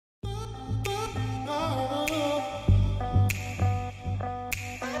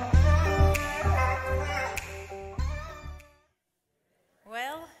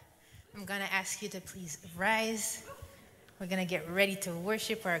ask you to please rise. We're going to get ready to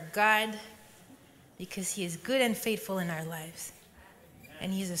worship our God because He is good and faithful in our lives.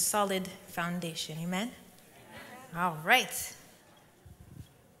 And He's a solid foundation. Amen? All right.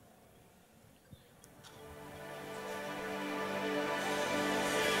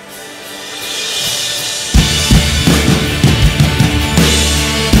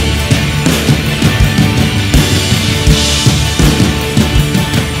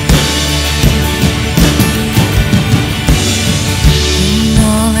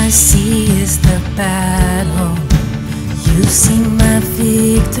 See is the battle. You see my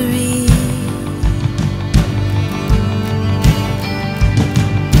victory.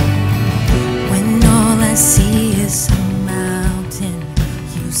 When all I see is a mountain,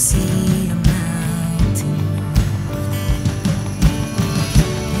 you see a mountain.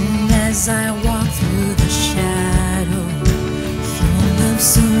 And as I walk through the shadow, your love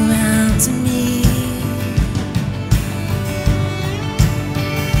surrounds me.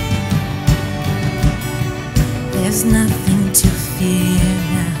 There's nothing to fear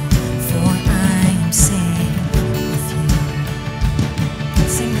now, for I am safe with you.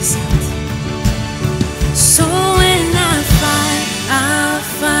 Sing this out. So when I'll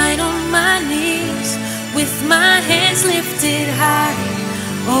fight on my knees with my hands lifted high.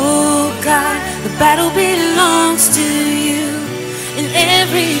 Oh God, the battle belongs to you, and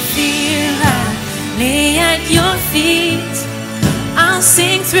every fear I lay at your feet. I'll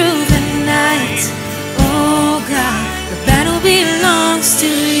sing through the night. Oh God, the battle belongs to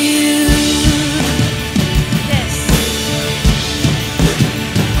you. Yes.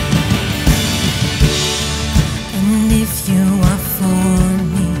 And if you are for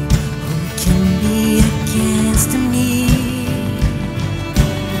me, who can be against me?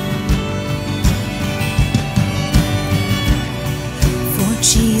 For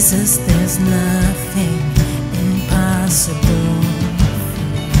Jesus, there's nothing impossible.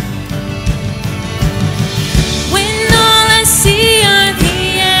 See are the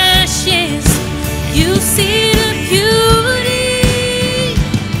ashes, you see the beauty.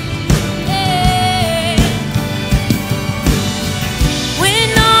 Yeah. When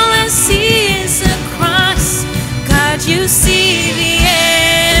all I see is a cross, God, you see the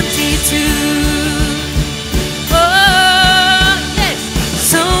empty tomb. Oh, yes.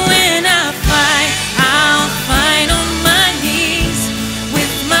 So when I'll fight on my knees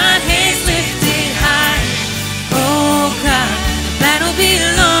with my hands lifted high. Oh God, the battle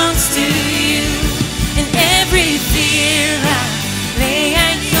belongs to you, and every fear I lay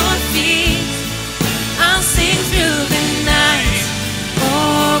at your feet. I'll sing through the night.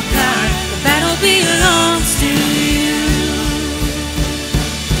 Oh God, the battle belongs to you.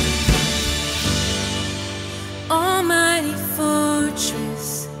 Almighty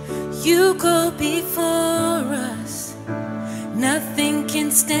fortress, you go before us. Nothing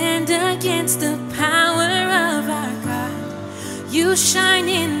can stand against the power of our God. You shine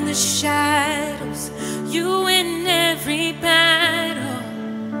in the shadows, you win every battle.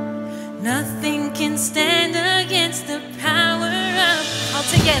 Nothing can stand against the power of all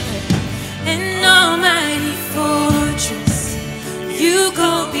together. An almighty fortress, you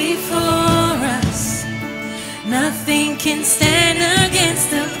go before us. Nothing can stand against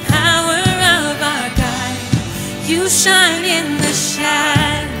the power of our God. You shine in the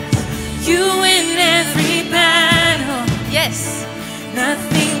shadows, you win every battle. Yes.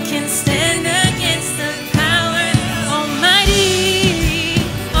 Nothing can stand against the power. Almighty,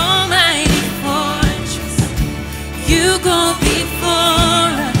 almighty fortress, you go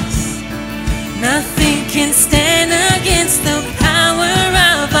before us. Nothing can stand against the power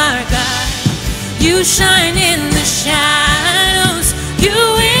of our God. You shine in the shadows, you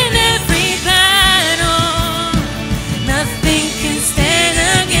win every battle. Nothing can stand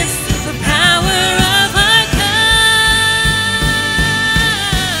against the power of our God.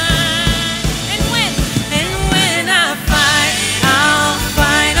 And when I'll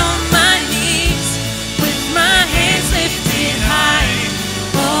fight on my knees with my hands lifted high.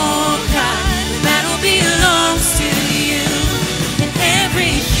 Oh God, the battle belongs to you, and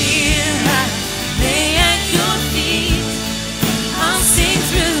every fear I lay at your feet. I'll sing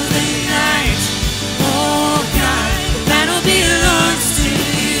through the night. Oh God, the battle belongs to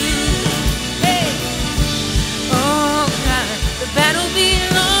you. Hey. Oh God, the battle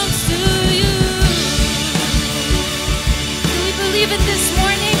belongs to you. Do we believe it this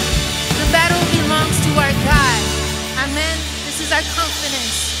morning? The battle belongs to our God. Amen. This is our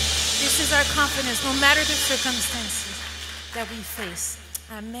confidence. This is our confidence, no matter the circumstances that we face.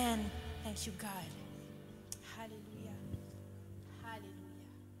 Amen. Thank you, God. Hallelujah. Hallelujah.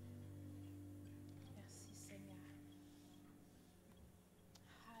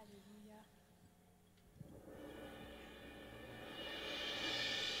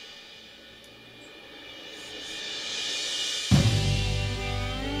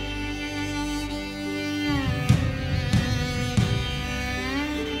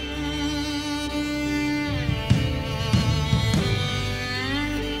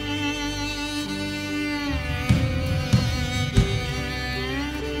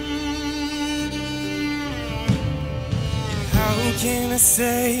 can I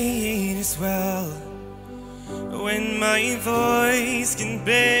say it as well when my voice can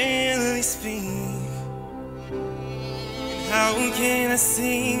barely speak? And how can I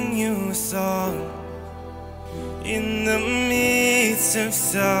sing you a song in the midst of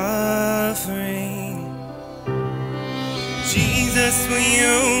suffering? Jesus, will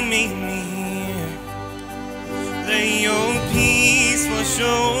you meet me here? Let your peace wash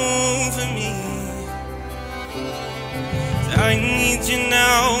over me. I need you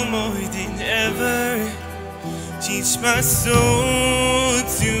now more than ever. Teach my soul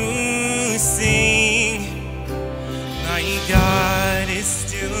to sing. My God is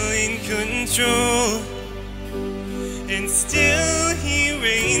still in control, and still He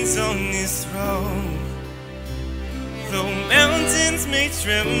reigns on His throne. Though mountains may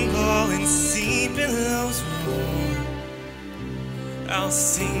tremble and sea billows roar, I'll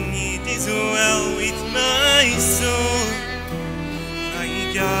sing it is well with my soul. My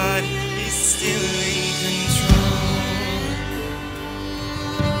God is still in control.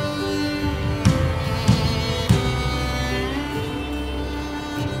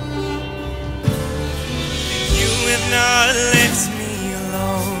 And you have not left me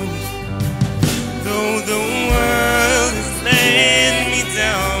alone, though the world has let me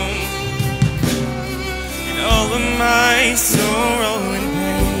down. And all of my sorrow and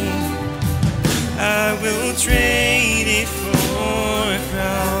pain, I will trade it for a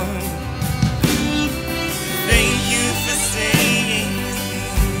crown. Thank you for staying with me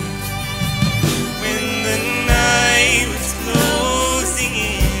when the night was closing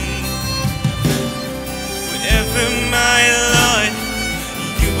in. Whatever my lot,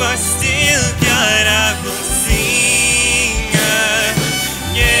 you are still God. I will sing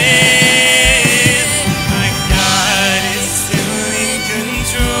again. My God is still in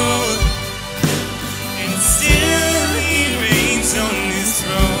control, and still He reigns on His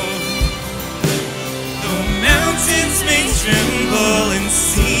throne. Though mountains may tremble and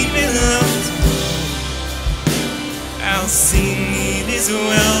sea billows roar, I'll sing it is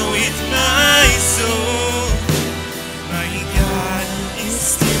well with my soul. My God is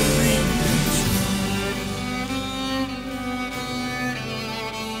still in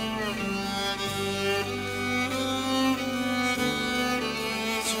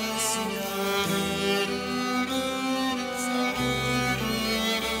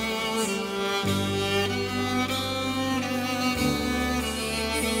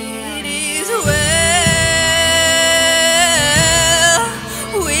It is well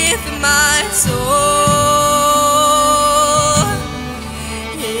with my soul.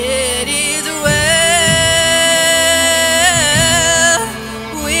 It is well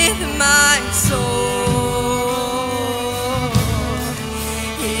with my soul.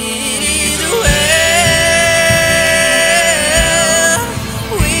 It is well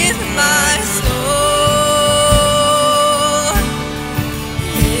with my soul.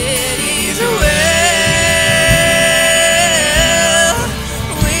 It is well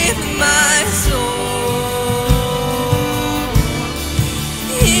with my soul. It is well with my soul.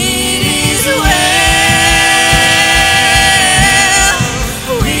 It is well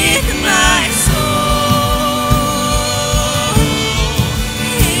with my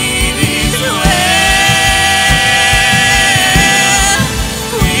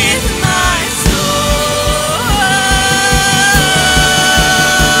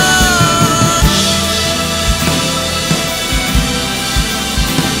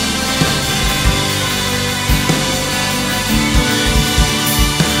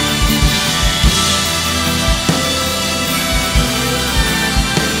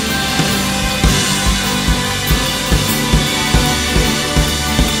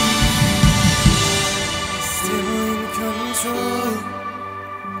still in control,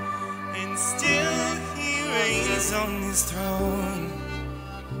 and still He reigns on His throne.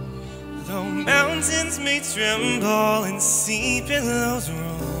 Though mountains may tremble and sea billows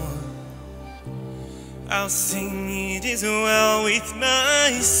roar, I'll sing it is well with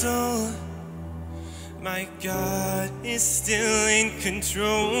my soul. My God is still in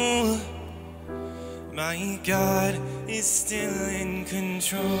control. My God is still in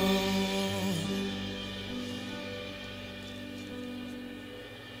control.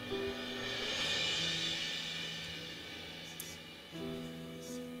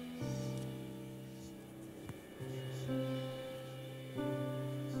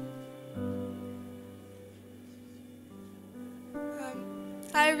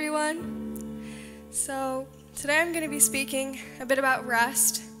 Hi everyone. So today I'm going to be speaking a bit about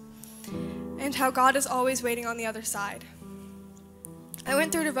rest and how God is always waiting on the other side. I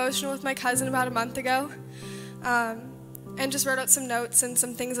went through devotional with my cousin about a month ago, and just wrote out some notes and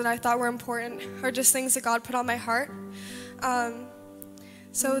some things that I thought were important, or just things that God put on my heart.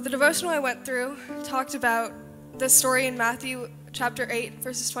 So the devotional I went through talked about the story in Matthew chapter 8,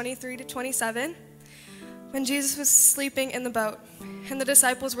 verses 23 to 27, when Jesus was sleeping in the boat, and the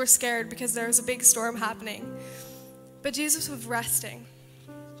disciples were scared because there was a big storm happening. But Jesus was resting.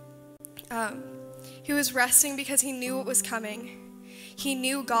 He was resting because he knew what was coming. He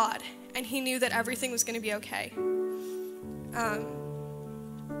knew God, and he knew that everything was going to be okay.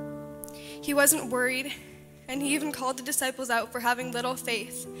 He wasn't worried, and he even called the disciples out for having little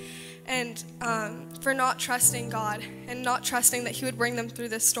faith and for not trusting God and not trusting that he would bring them through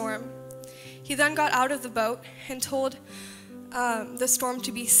this storm. He then got out of the boat and told the storm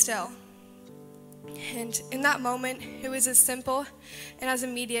to be still. And in that moment, it was as simple and as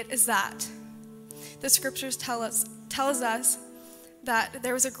immediate as that. The scriptures tells us that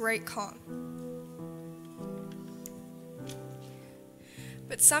there was a great calm.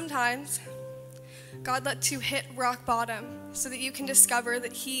 But sometimes God lets you hit rock bottom so that you can discover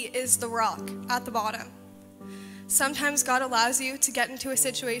that he is the rock at the bottom. Sometimes God allows you to get into a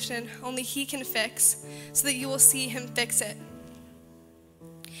situation only he can fix so that you will see him fix it.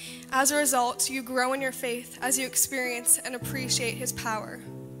 As a result, you grow in your faith as you experience and appreciate his power.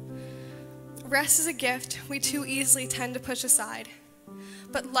 Rest is a gift we too easily tend to push aside,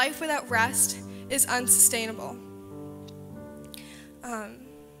 but life without rest is unsustainable.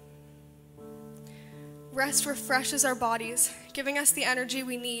 Rest refreshes our bodies, giving us the energy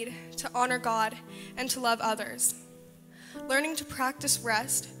we need to honor God and to love others. Learning to practice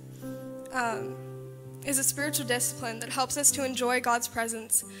rest is a spiritual discipline that helps us to enjoy God's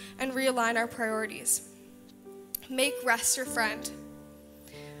presence and realign our priorities. Make rest your friend.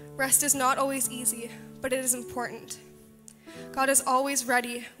 Rest is not always easy, but it is important. God is always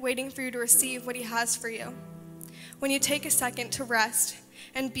ready, waiting for you to receive what he has for you. When you take a second to rest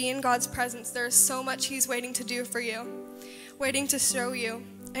and be in God's presence, there is so much he's waiting to do for you, waiting to show you,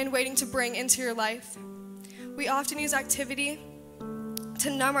 and waiting to bring into your life. We often use activity to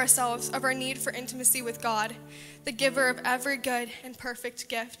numb ourselves of our need for intimacy with God, the giver of every good and perfect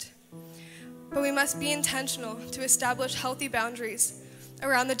gift. But we must be intentional to establish healthy boundaries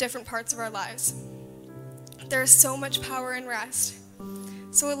around the different parts of our lives. There is so much power in rest.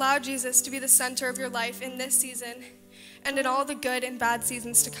 So allow Jesus to be the center of your life in this season and in all the good and bad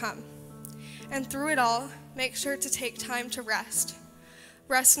seasons to come. And through it all, make sure to take time to rest.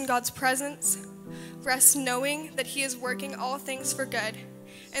 Rest in God's presence. Rest knowing that he is working all things for good.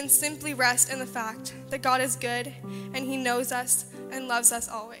 And simply rest in the fact that God is good and he knows us and loves us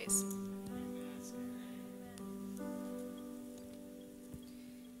always.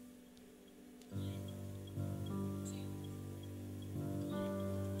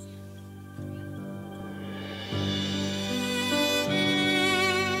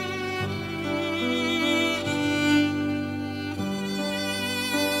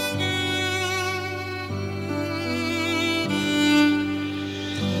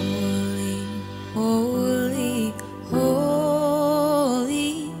 Holy, holy,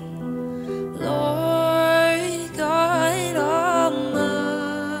 holy,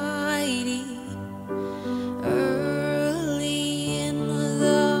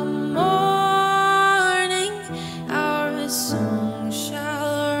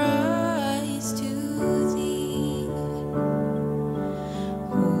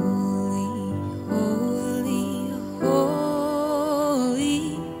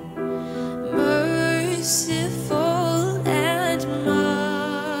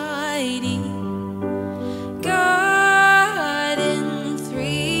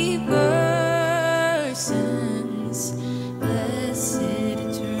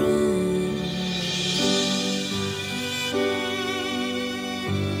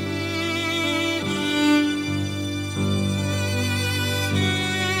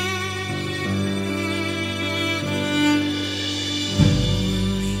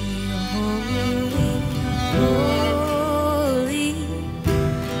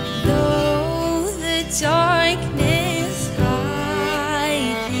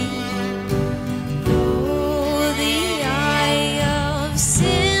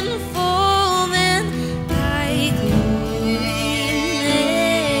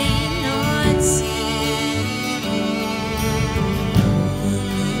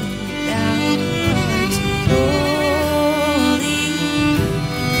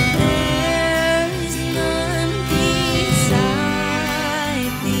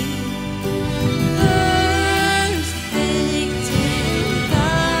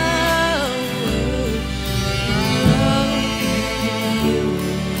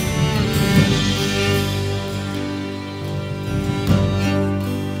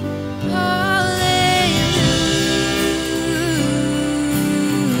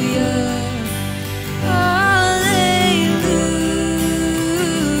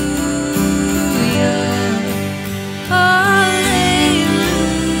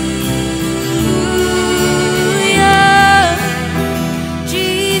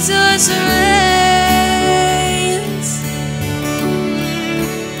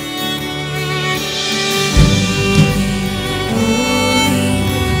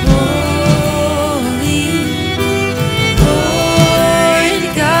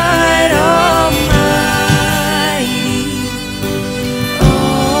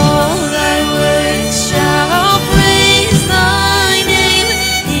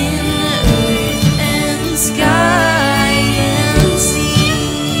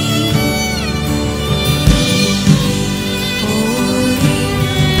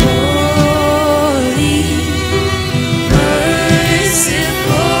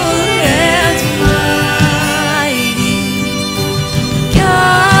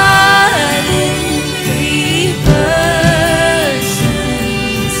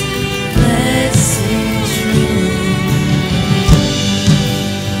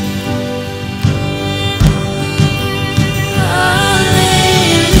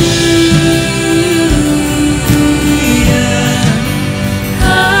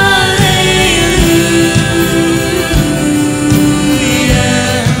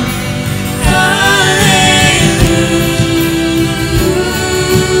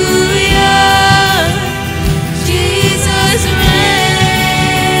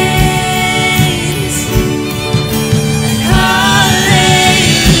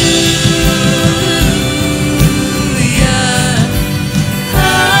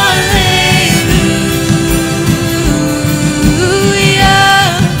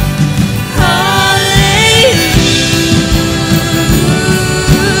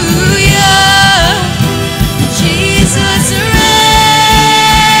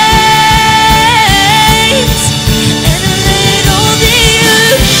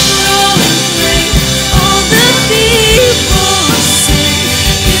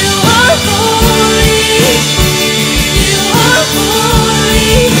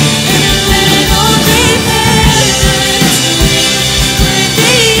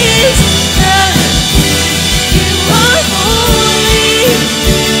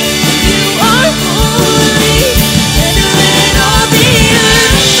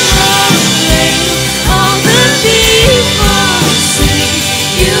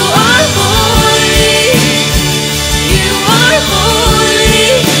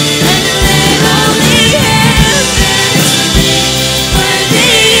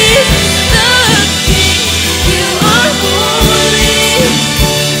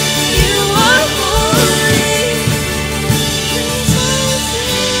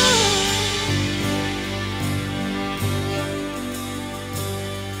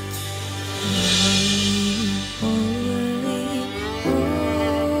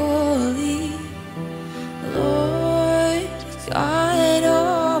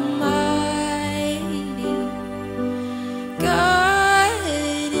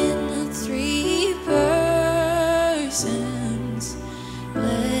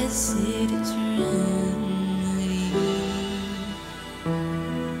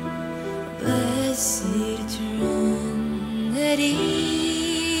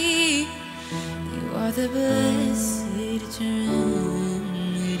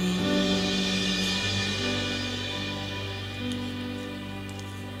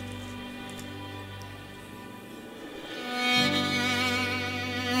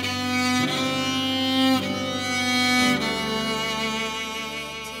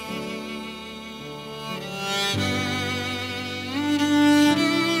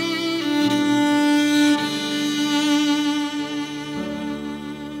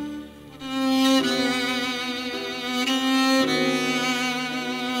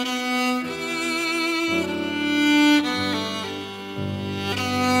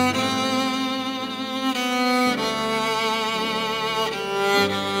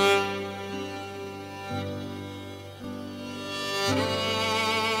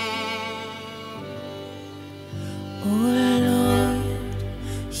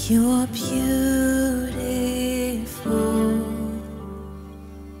 You're beautiful.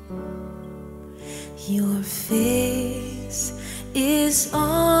 Your face is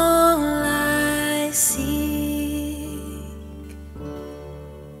all I seek.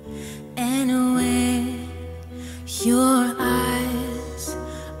 And when your eyes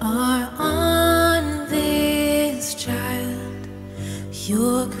are on this child,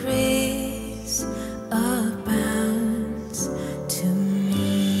 your grace abounds to me.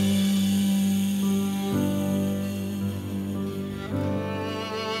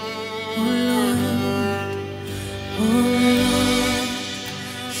 Oh Lord,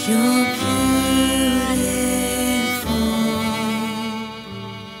 you're beautiful.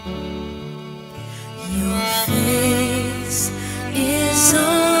 Your face is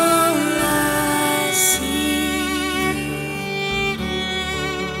all I see.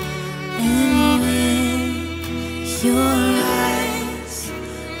 And when your eyes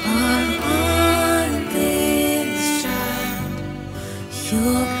are on this child,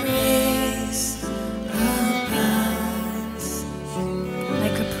 your grace abounds.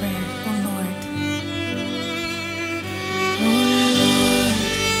 Like a prayer, oh Lord. Oh Lord,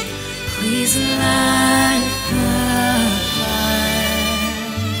 please light the fire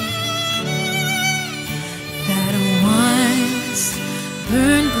that once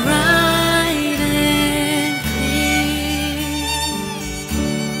burned bright and clear.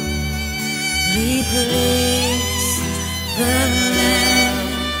 Replace the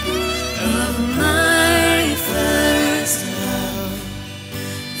lamp of my first love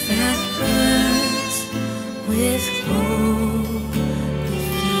that burns with holy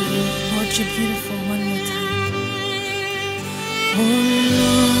feet. Lord, you're beautiful. One more time. Oh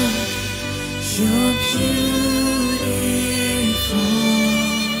Lord, you're beautiful.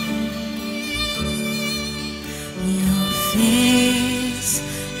 Your face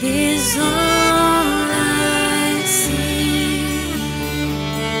is all I see.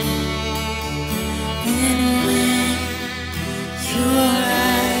 And when your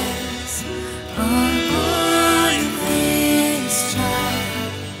eyes are on this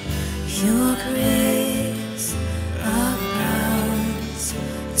child, your grace abounds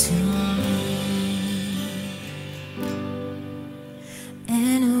to me.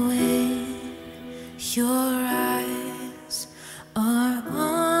 And when your eyes are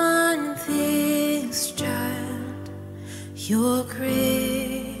on this child, your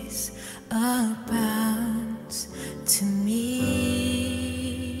grace abounds to me.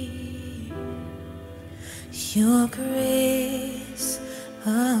 Your grace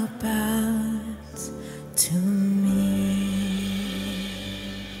abounds to me.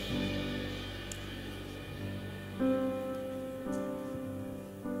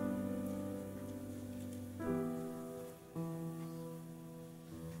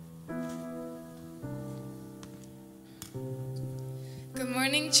 Good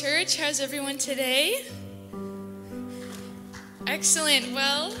morning, church. How's everyone today? Excellent.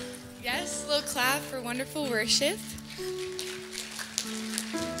 Well, yes, a little clap for wonderful worship.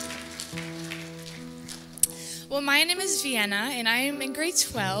 Well, my name is Vienna, and I am in grade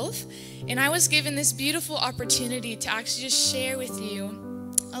 12, and I was given this beautiful opportunity to actually just share with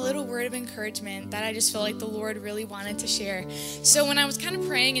you a little word of encouragement that I just felt like the Lord really wanted to share. So when I was kind of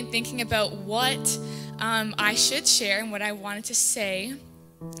praying and thinking about what I should share and what I wanted to say,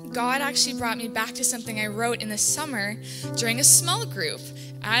 God actually brought me back to something I wrote in the summer during a small group.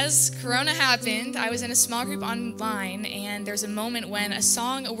 As Corona happened, I was in a small group online, and there's a moment when a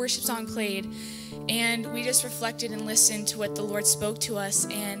worship song played, and we just reflected and listened to what the Lord spoke to us,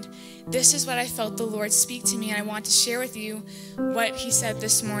 and this is what I felt the Lord speak to me, and I want to share with you what He said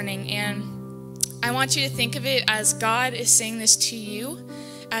this morning. And I want you to think of it as God is saying this to you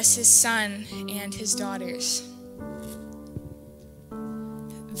as His son and His daughters.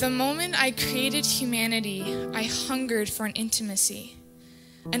 The moment I created humanity, I hungered for an intimacy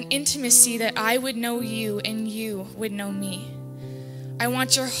that I would know you and you would know me. I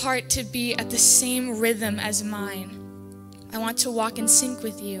want your heart to be at the same rhythm as mine. I want to walk in sync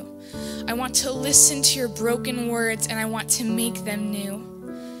with you. I want to listen to your broken words, and I want to make them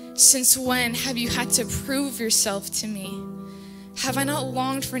new. Since when have you had to prove yourself to me? Have I not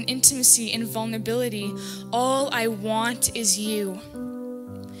longed for an intimacy and vulnerability? All I want is you.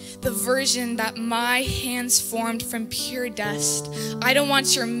 The version that my hands formed from pure dust. I don't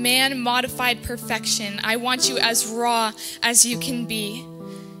want your man-modified perfection. I want you as raw as you can be.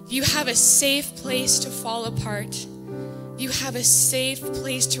 You have a safe place to fall apart. You have a safe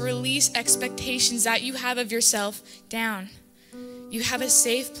place to release expectations that you have of yourself down. You have a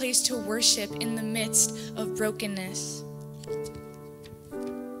safe place to worship in the midst of brokenness.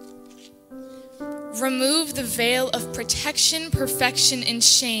 Remove the veil of protection, perfection, and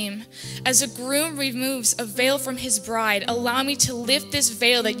shame. As a groom removes a veil from his bride, allow me to lift this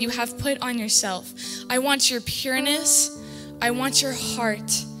veil that you have put on yourself. I want your pureness. I want your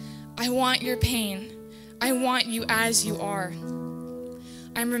heart. I want your pain. I want you as you are.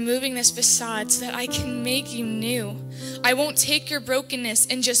 I'm removing this facade so that I can make you new. I won't take your brokenness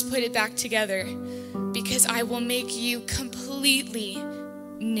and just put it back together, because I will make you completely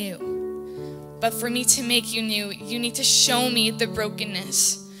new. But for me to make you new, you need to show me the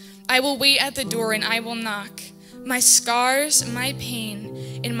brokenness. I will wait at the door and I will knock. My scars, my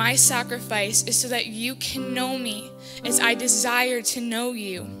pain, and my sacrifice is so that you can know me as I desire to know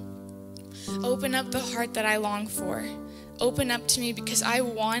you. Open up the heart that I long for. Open up to me because I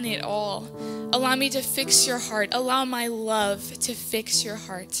want it all. Allow me to fix your heart. Allow my love to fix your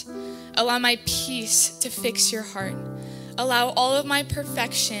heart. Allow my peace to fix your heart. Allow all of my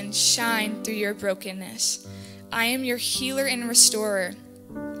perfection shine through your brokenness. I am your healer and restorer.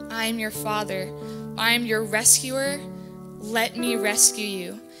 I am your father. I am your rescuer. Let me rescue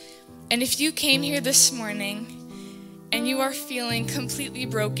you. And if you came here this morning and you are feeling completely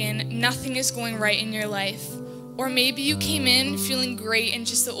broken, nothing is going right in your life, or maybe you came in feeling great in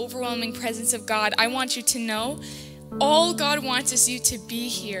just the overwhelming presence of God, I want you to know all God wants is you to be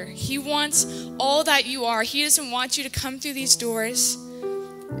here. He wants all that you are. He doesn't want you to come through these doors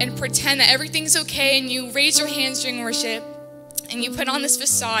and pretend that everything's okay and you raise your hands during worship and you put on this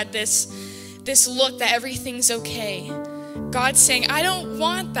facade, this look that everything's okay. God's saying, I don't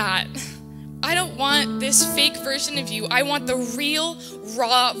want that. I don't want this fake version of you. I want the real,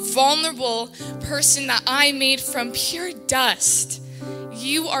 raw, vulnerable person that I made from pure dust.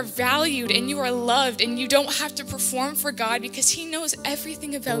 You are valued and you are loved, and you don't have to perform for God because He knows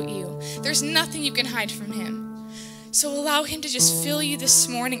everything about you. There's nothing you can hide from Him. So allow Him to just fill you this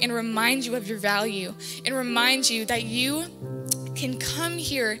morning and remind you of your value and remind you that you can come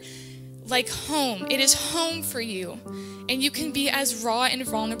here like home. It is home for you. And you can be as raw and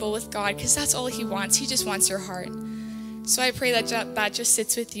vulnerable with God because that's all He wants. He just wants your heart. So I pray that just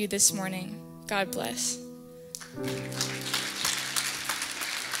sits with you this morning. God bless.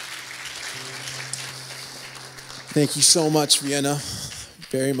 Thank you so much, Vienna.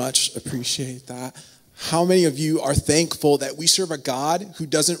 Very much appreciate that. How many of you are thankful that we serve a God who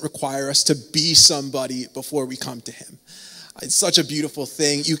doesn't require us to be somebody before we come to Him? It's such a beautiful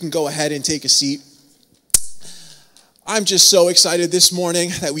thing. You can go ahead and take a seat. I'm just so excited this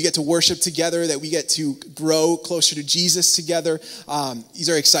morning that we get to worship together, that we get to grow closer to Jesus together. These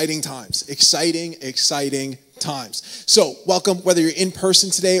are exciting times. Exciting times. So welcome, whether you're in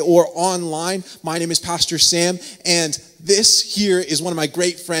person today or online. My name is Pastor Sam, and this here is one of my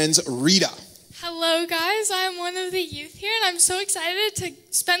great friends, Rita. Hello guys, I'm one of the youth here, and I'm so excited to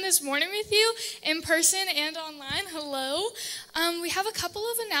spend this morning with you in person and online. Hello. We have a couple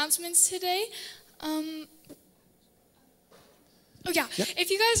of announcements today.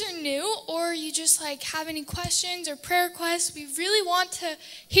 If you guys are new or you just have any questions or prayer requests, we really want to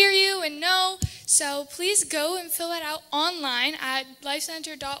hear you and know. So please go and fill that out online at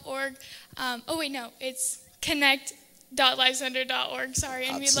lifecentre.org. It's connect.lifecentre.org. Sorry,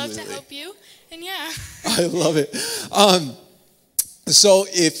 and Absolutely. we'd love to help you. And yeah. I love it. So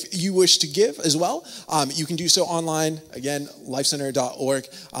if you wish to give as well, you can do so online, again, lifecentre.org,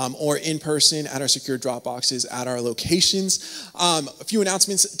 or in person at our secure drop boxes at our locations. A few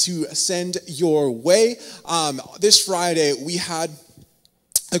announcements to send your way. This Friday, we had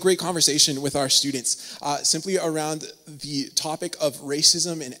a great conversation with our students, simply around the topic of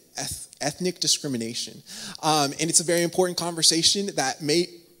racism and ethnic discrimination. And it's a very important conversation that may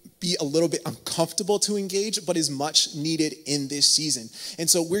be a little bit uncomfortable to engage, but is much needed in this season. And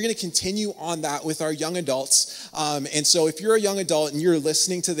so we're going to continue on that with our young adults. And so if you're a young adult and you're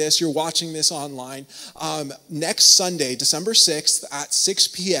listening to this, you're watching this online, next Sunday, December 6th at 6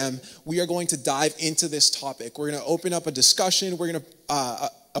 p.m., we are going to dive into this topic. We're going to open up a discussion. We're going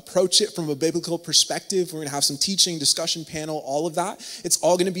to approach it from a biblical perspective. We're going to have some teaching, discussion panel, all of that. It's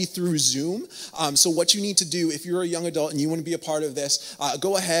all going to be through Zoom. So what you need to do, if you're a young adult and you want to be a part of this,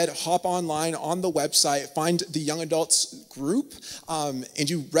 go ahead, hop online on the website, find the young adults group, and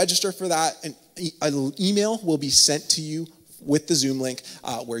you register for that. And an email will be sent to you with the Zoom link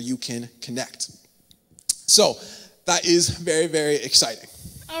where you can connect. So that is very, very exciting.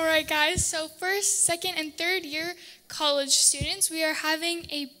 All right, guys. So first, second, and third year college students, we are having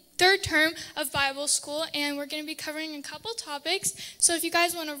a third term of Bible school, and we're going to be covering a couple topics. So if you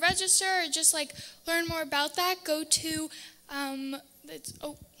guys want to register or just learn more about that, go to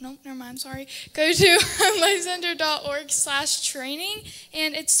oh, no, never mind, sorry. Go to lifecentre.org/training,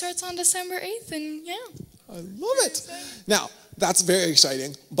 and it starts on December 8th, and yeah. I love it. Now, that's very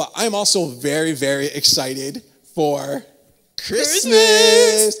exciting, but I'm also very, very excited for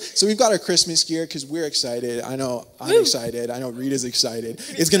Christmas. So we've got our Christmas gear because we're excited. I know I'm excited. I know Rita's excited.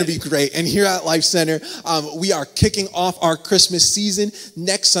 It's going to be great. And here at Lifecentre, we are kicking off our Christmas season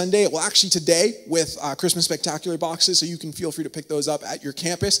next Sunday. Well, actually today with Christmas Spectacular boxes, so you can feel free to pick those up at your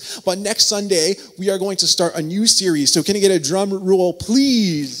campus. But next Sunday, we are going to start a new series. So can I get a drum roll,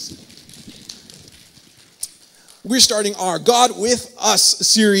 please? We're starting our God With Us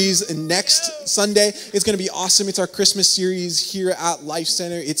series next Sunday. It's going to be awesome. It's our Christmas series here at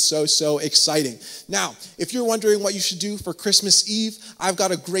Lifecentre. It's so exciting. Now, if you're wondering what you should do for Christmas Eve, I've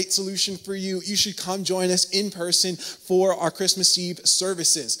got a great solution for you. You should come join us in person for our Christmas Eve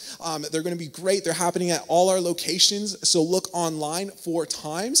services. They're going to be great. They're happening at all our locations, so look online for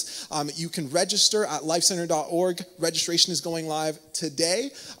times. You can register at lifecentre.org. Registration is going live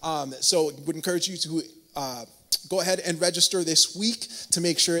today, so would encourage you to go ahead and register this week to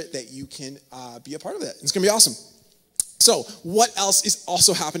make sure that you can be a part of it. It's going to be awesome. So, what else is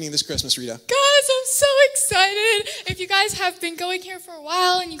also happening this Christmas, Rita? Guys, I'm so excited. If you guys have been going here for a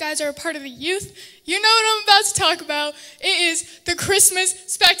while and you guys are a part of the youth, you know what I'm about to talk about. It is the Christmas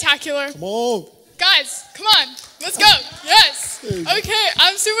Spectacular. Come on. Guys, come on. Let's go. Yes. Okay,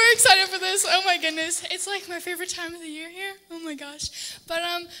 I'm super excited for this. Oh my goodness. It's like my favorite time of the year here. Oh my gosh. But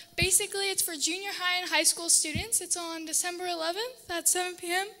basically it's for junior high and high school students. It's on December 11th at 7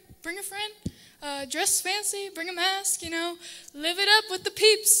 p.m. Bring a friend. Dress fancy. Bring a mask, Live it up with the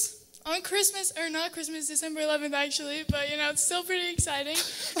peeps. On Christmas, or not Christmas, December 11th actually, but it's still pretty exciting.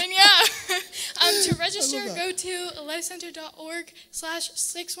 And yeah, to register, go to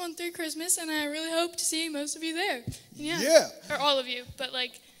lifecentre.org/613Christmas, and I really hope to see most of you there. And yeah. Or all of you, but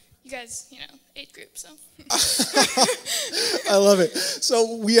you guys, age group, so. I love it.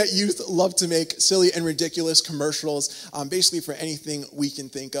 So we at Youth love to make silly and ridiculous commercials, basically for anything we can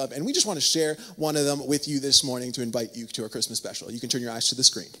think of, and we just want to share one of them with you this morning to invite you to our Christmas special. You can turn your eyes to the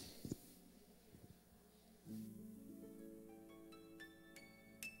screen.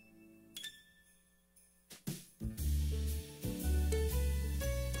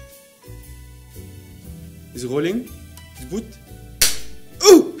 Is it rolling? Is it boot?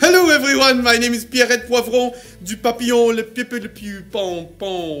 Oh, hello everyone, my name is Pierrette Poivron, du papillon, le pipe le piu, pom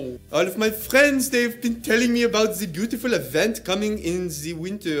pom. All of my friends, they've been telling me about the beautiful event coming in the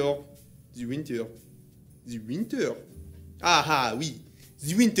winter. The winter? Aha, oui.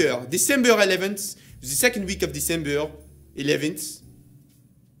 The winter, December 11th, the second week of December 11th.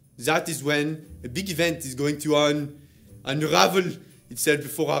 That is when a big event is going to unravel itself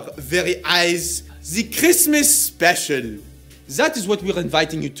before our very eyes. The Christmas special. That is what we're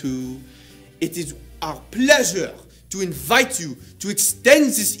inviting you to. It is our pleasure to invite you, to extend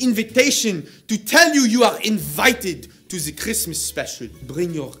this invitation, to tell you you are invited to the Christmas special.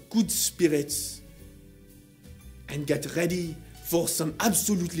 Bring your good spirits and get ready for some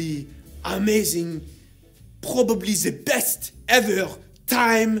absolutely amazing, probably the best ever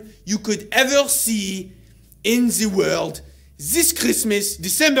time you could ever see in the world this Christmas,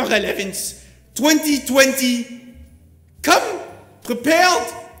 December 11th, 2020. Come prepared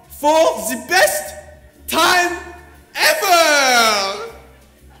for the best time ever!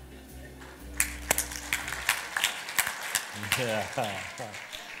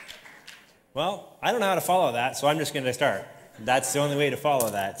 Well, I don't know how to follow that, so I'm just going to start. That's the only way to follow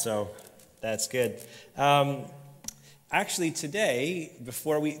that, so that's good. Actually, today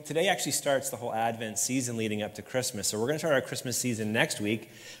actually starts the whole Advent season leading up to Christmas. So we're going to start our Christmas season next week.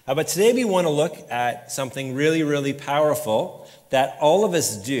 But today we want to look at something really, really powerful that all of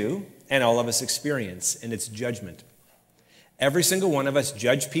us do and all of us experience, and it's judgment. Every single one of us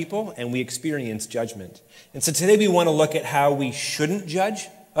judge people, and we experience judgment. And so today we want to look at how we shouldn't judge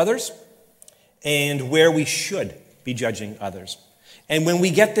others and where we should be judging others. And when we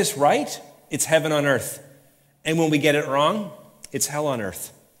get this right, it's heaven on earth. And when we get it wrong, it's hell on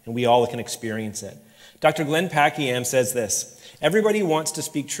earth, and we all can experience it. Dr. Glenn Packiam says this: everybody wants to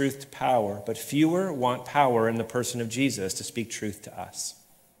speak truth to power, but fewer want power in the person of Jesus to speak truth to us.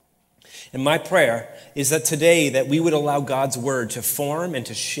 And my prayer is that today that we would allow God's word to form and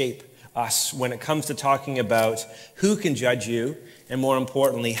to shape us when it comes to talking about who can judge you, and more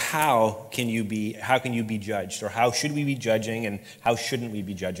importantly, how can you be judged, or how should we be judging and how shouldn't we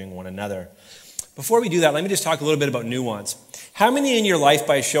be judging one another. before we do that, let me just talk a little bit about nuance. How many in your life,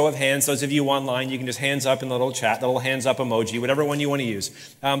 by a show of hands, those of you online, you can just hands up in the little chat, the little hands up emoji, whatever one you want to use.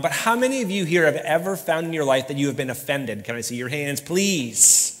 But how many of you here have ever found in your life that you have been offended? Can I see your hands,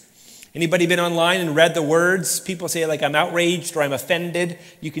 please? Anybody been online and read the words? People say, like, I'm outraged or I'm offended.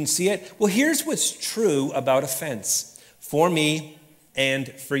 You can see it. Well, here's what's true about offense for me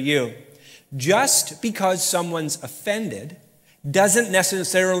and for you. Just because someone's offended doesn't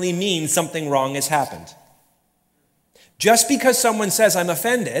necessarily mean something wrong has happened. Just because someone says, I'm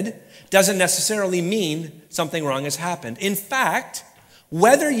offended, doesn't necessarily mean something wrong has happened. In fact,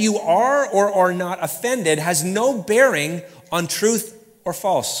 whether you are or are not offended has no bearing on truth or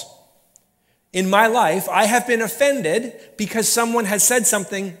false. In my life, I have been offended because someone has said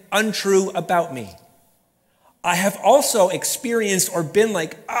something untrue about me. I have also experienced or been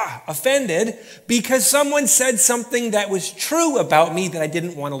offended because someone said something that was true about me that I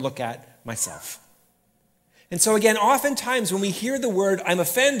didn't want to look at myself. And so again, oftentimes when we hear the word, I'm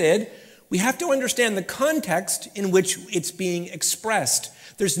offended, we have to understand the context in which it's being expressed.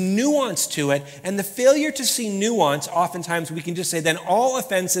 There's nuance to it, and the failure to see nuance, oftentimes we can just say, then all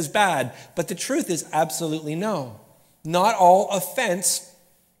offense is bad. But the truth is absolutely no. Not all offense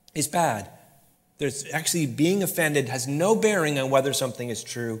is bad. There's actually being offended has no bearing on whether something is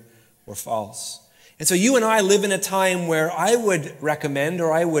true or false. And so you and I live in a time where I would recommend,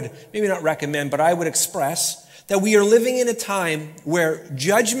 or I would, maybe not recommend, but I would express that we are living in a time where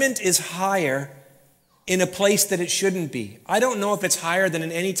judgment is higher in a place that it shouldn't be. I don't know if it's higher than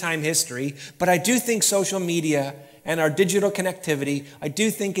in any time history, but I do think social media and our digital connectivity, I do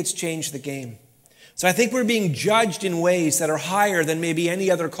think it's changed the game. So I think we're being judged in ways that are higher than maybe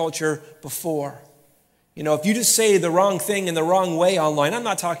any other culture before. You know, if you just say the wrong thing in the wrong way online, I'm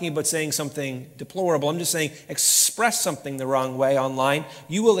not talking about saying something deplorable, I'm just saying express something the wrong way online,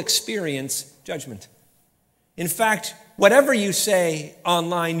 you will experience judgment. In fact, whatever you say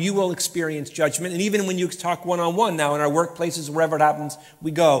online, you will experience judgment. And even when you talk one-on-one now in our workplaces, wherever it happens,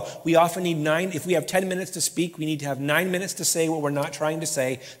 we often need if we have 10 minutes to speak, we need to have 9 minutes to say what we're not trying to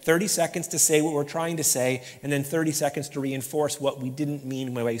say, 30 seconds to say what we're trying to say, and then 30 seconds to reinforce what we didn't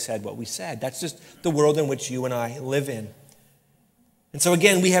mean when we said what we said. That's just the world in which you and I live in. And so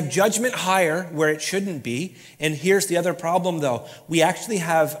again, we have judgment higher where it shouldn't be. And here's the other problem though. We actually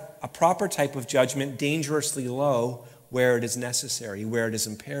have a proper type of judgment dangerously low where it is necessary, where it is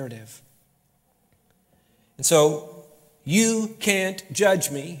imperative. And so, you can't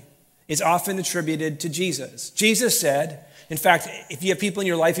judge me is often attributed to Jesus. Jesus said, in fact, if you have people in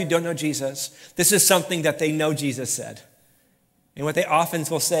your life who don't know Jesus, this is something that they know Jesus said. And what they often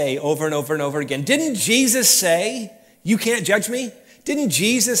will say over and over and over again, didn't Jesus say, you can't judge me? Didn't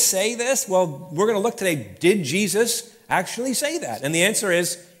Jesus say this? Well, we're going to look today, did Jesus actually say that? And the answer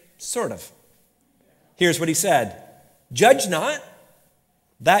is, sort of. Here's what he said. Judge not,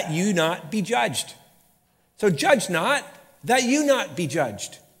 that you not be judged. So judge not, that you not be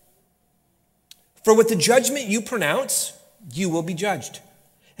judged. For with the judgment you pronounce, you will be judged.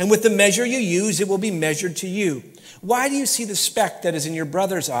 And with the measure you use, it will be measured to you. Why do you see the speck that is in your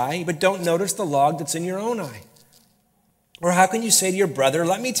brother's eye, but don't notice the log that's in your own eye? Or how can you say to your brother,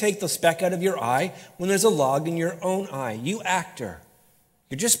 let me take the speck out of your eye, when there's a log in your own eye? You actor.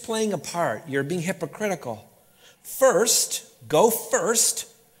 You're just playing a part. You're being hypocritical. Go first,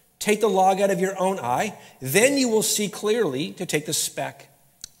 take the log out of your own eye, then you will see clearly to take the speck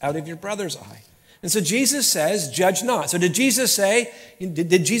out of your brother's eye. And so Jesus says, judge not. So did Jesus say,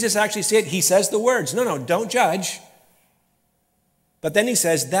 did Jesus actually say it? He says the words, no, don't judge. But then he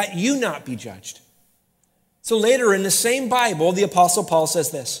says, that you not be judged. So later in the same Bible, the Apostle Paul says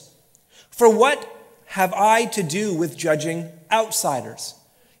this, for what have I to do with judging outsiders?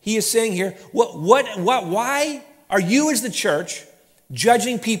 He is saying here, why are you as the church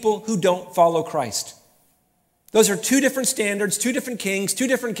judging people who don't follow Christ? Those are two different standards, two different kings, two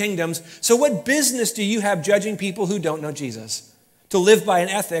different kingdoms. So what business do you have judging people who don't know Jesus? To live by an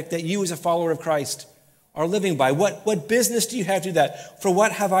ethic that you as a follower of Christ are living by. What business do you have to do that? For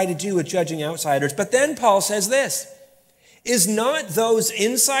what have I to do with judging outsiders? But then Paul says this, is not those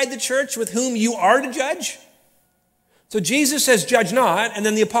inside the church with whom you are to judge? So Jesus says, judge not, and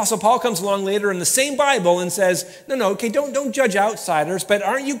then the Apostle Paul comes along later in the same Bible and says, okay, don't judge outsiders, but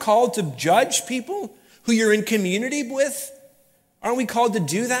aren't you called to judge people who you're in community with? Aren't we called to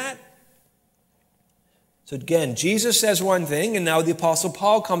do that? So again, Jesus says one thing, and now the Apostle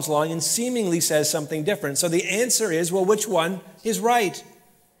Paul comes along and seemingly says something different. So the answer is, well, which one is right?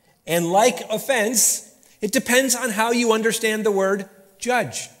 And like offense, it depends on how you understand the word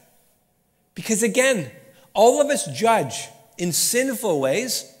judge. Because again, all of us judge in sinful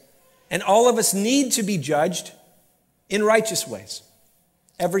ways, And all of us need to be judged in righteous ways.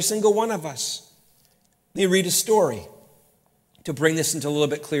 Every single one of us. Let me read a story to bring this into a little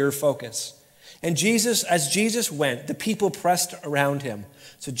bit clearer focus. And as Jesus went, the people pressed around him.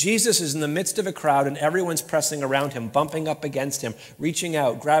 So Jesus is in the midst of a crowd and everyone's pressing around him, bumping up against him, reaching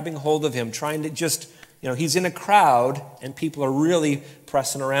out, grabbing hold of him, trying to just, he's in a crowd and people are really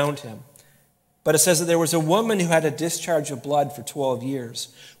pressing around him. But it says that there was a woman who had a discharge of blood for 12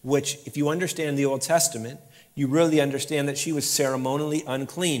 years, which, if you understand the Old Testament, you really understand that she was ceremonially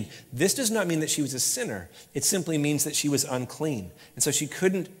unclean. This does not mean that she was a sinner. It simply means that she was unclean. And so she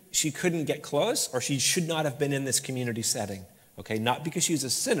couldn't get close, or she should not have been in this community setting. Okay, not because she was a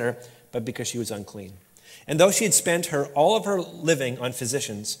sinner, but because she was unclean. And though she had spent all of her living on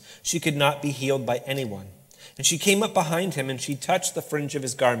physicians, she could not be healed by anyone. And she came up behind him and she touched the fringe of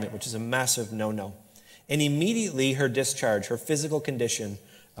his garment, which is a massive no-no. And immediately her discharge, her physical condition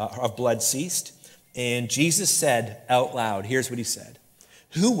of blood ceased. And Jesus said out loud, here's what he said,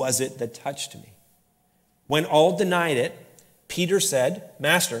 "Who was it that touched me?" When all denied it, Peter said,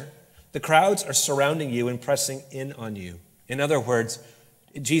 "Master, the crowds are surrounding you and pressing in on you." In other words,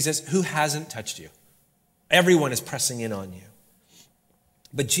 Jesus, who hasn't touched you? Everyone is pressing in on you.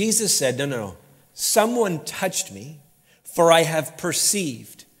 But Jesus said, no. Someone touched me, for I have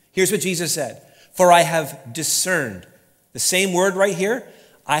perceived. Here's what Jesus said. For I have discerned. The same word right here.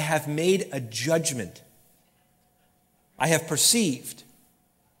 I have made a judgment. I have perceived.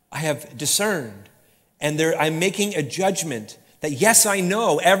 I have discerned. And I'm making a judgment that, yes, I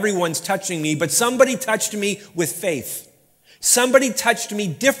know everyone's touching me, but somebody touched me with faith. Somebody touched me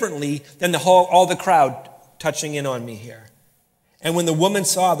differently than all the crowd touching in on me here. And when the woman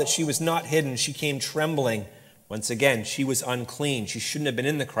saw that she was not hidden, she came trembling. Once again, she was unclean. She shouldn't have been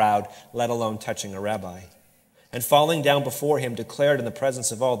in the crowd, let alone touching a rabbi. And falling down before him, declared in the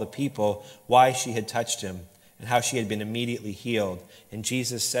presence of all the people why she had touched him and how she had been immediately healed. And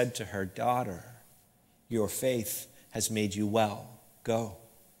Jesus said to her, "Daughter, your faith has made you well. Go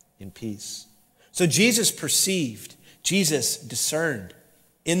in peace." So Jesus perceived, Jesus discerned.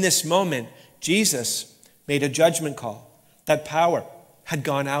 In this moment, Jesus made a judgment call. That power had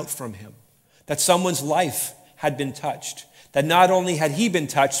gone out from him. That someone's life had been touched. That not only had he been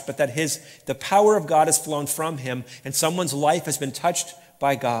touched, but that the power of God has flown from him, and someone's life has been touched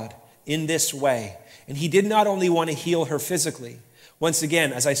by God in this way. And he did not only want to heal her physically. Once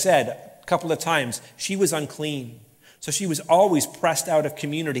again, as I said a couple of times, she was unclean. So she was always pressed out of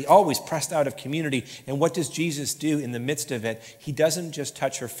community, always pressed out of community. And what does Jesus do in the midst of it? He doesn't just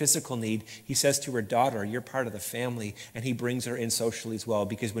touch her physical need. He says to her, "Daughter, you're part of the family." And he brings her in socially as well.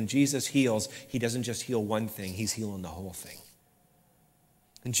 Because when Jesus heals, he doesn't just heal one thing, he's healing the whole thing.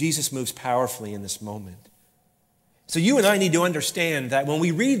 And Jesus moves powerfully in this moment. So you and I need to understand that when we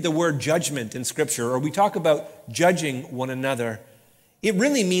read the word judgment in Scripture, or we talk about judging one another, it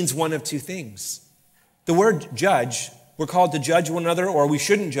really means one of two things. The word judge, we're called to judge one another, or we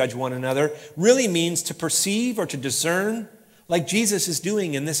shouldn't judge one another, really means to perceive or to discern, like Jesus is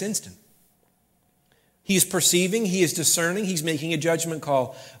doing in this instant. He is perceiving, he is discerning, he's making a judgment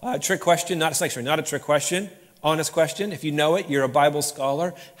call. Trick question, not a trick question, honest question. If you know it, you're a Bible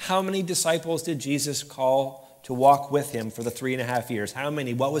scholar. How many disciples did Jesus call to walk with him for the 3.5 years? How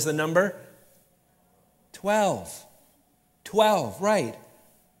many? What was the number? 12. 12, right.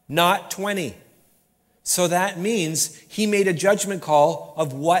 Not 20. So that means he made a judgment call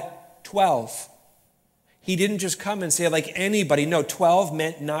of what? 12. He didn't just come and say like anybody. No, 12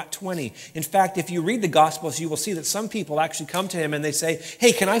 meant not 20. In fact, if you read the Gospels, you will see that some people actually come to him and they say,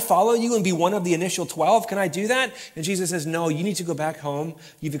 "Hey, can I follow you and be one of the initial 12? Can I do that?" And Jesus says, "No, you need to go back home.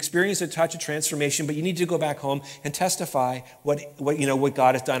 You've experienced a touch of transformation, but you need to go back home and testify what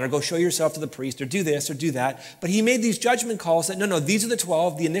God has done, or go show yourself to the priest, or do this or do that." But he made these judgment calls that, no, these are the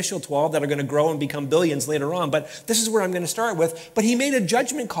 12, the initial 12 that are going to grow and become billions later on. But this is where I'm going to start with. But he made a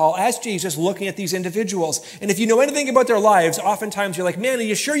judgment call as Jesus, looking at these individuals. And if you know anything about their lives, oftentimes you're like, "Man, are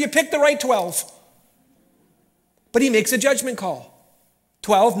you sure you picked the right 12? But he makes a judgment call.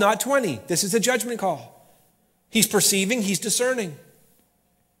 12, not 20. This is a judgment call. He's perceiving, he's discerning.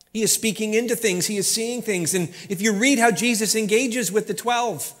 He is speaking into things, he is seeing things. And if you read how Jesus engages with the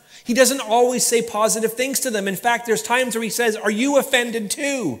 12, he doesn't always say positive things to them. In fact, there's times where he says, "Are you offended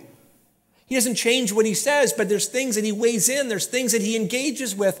too?" He doesn't change what he says, but there's things that he weighs in. There's things that he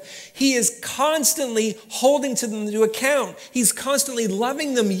engages with. He is constantly holding to them to account. He's constantly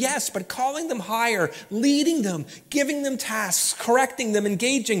loving them, yes, but calling them higher, leading them, giving them tasks, correcting them,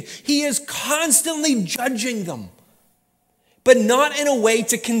 engaging. He is constantly judging them. but not in a way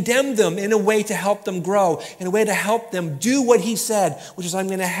to condemn them, in a way to help them grow, in a way to help them do what he said, which is, I'm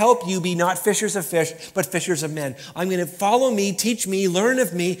going to help you be not fishers of fish, but fishers of men. I'm going to follow me, teach me, learn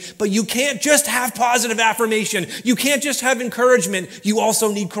of me, but you can't just have positive affirmation. You can't just have encouragement. You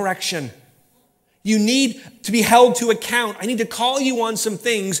also need correction. You need to be held to account. I need to call you on some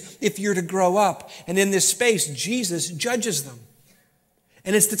things if you're to grow up. And in this space, Jesus judges them.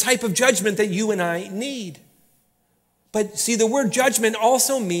 And it's the type of judgment that you and I need. But see, the word judgment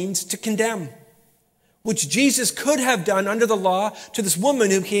also means to condemn, which Jesus could have done under the law to this woman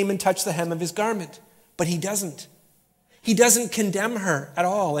who came and touched the hem of his garment. But he doesn't. He doesn't condemn her at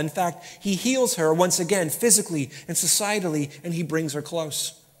all. In fact, he heals her once again, physically and societally, and he brings her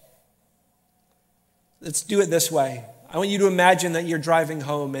close. Let's do it this way. I want you to imagine that you're driving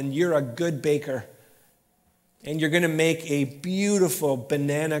home and you're a good baker, and you're going to make a beautiful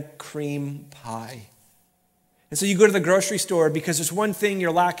banana cream pie. And so you go to the grocery store because there's one thing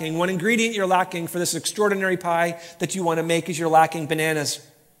you're lacking, one ingredient you're lacking for this extraordinary pie that you want to make is you're lacking bananas.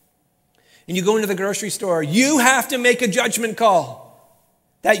 And you go into the grocery store, you have to make a judgment call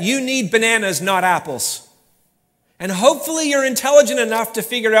that you need bananas, not apples. And hopefully you're intelligent enough to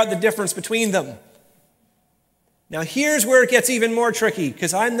figure out the difference between them. Now here's where it gets even more tricky,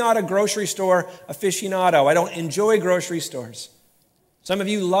 because I'm not a grocery store aficionado. I don't enjoy grocery stores. Some of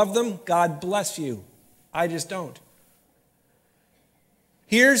you love them. God bless you. I just don't.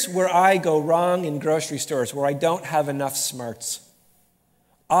 Here's where I go wrong in grocery stores, where I don't have enough smarts.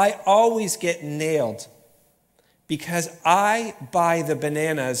 I always get nailed because I buy the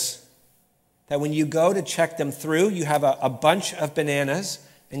bananas that when you go to check them through, you have a bunch of bananas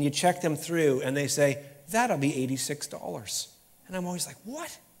and you check them through and they say, that'll be $86. And I'm always like,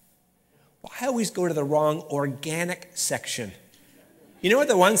 what? Well, I always go to the wrong organic section. You know what,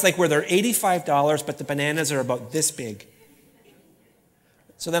 the ones like where they're $85, but the bananas are about this big.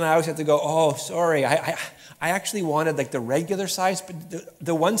 So then I always have to go, oh, sorry, I actually wanted like the regular size, but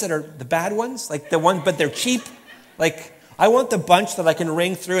the ones that are the bad ones, like the ones, but they're cheap. Like I want the bunch that I can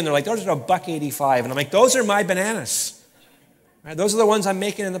ring through, and they're like, those are $1.85, and I'm like, those are my bananas. Right? Those are the ones I'm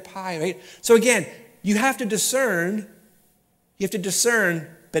making in the pie, right? So again, you have to discern. You have to discern.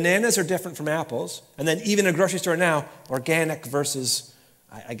 Bananas are different from apples, and then even in a grocery store now, organic versus,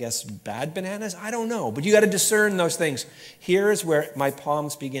 I guess, bad bananas? I don't know, but you got to discern those things. Here's where my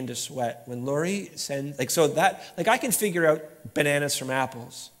palms begin to sweat. When Lori sends, I can figure out bananas from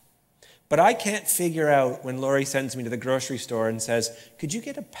apples, but I can't figure out when Lori sends me to the grocery store and says, could you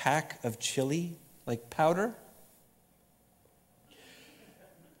get a pack of chili, like powder?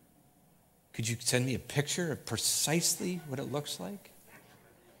 Could you send me a picture of precisely what it looks like?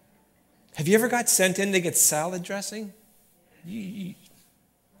 Have you ever got sent in to get salad dressing?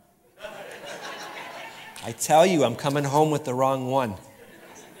 I tell you, I'm coming home with the wrong one.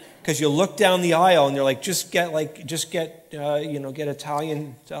 Because you look down the aisle and you're like, get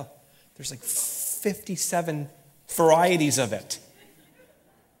Italian. There's like 57 varieties of it.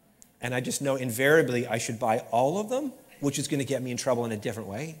 And I just know invariably I should buy all of them, which is going to get me in trouble in a different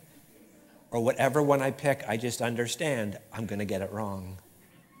way. Or whatever one I pick, I just understand I'm going to get it wrong.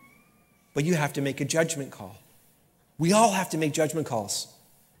 But you have to make a judgment call. We all have to make judgment calls.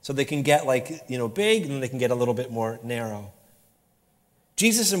 So they can get big, and then they can get a little bit more narrow.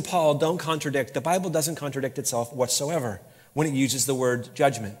 Jesus and Paul don't contradict. The Bible doesn't contradict itself whatsoever when it uses the word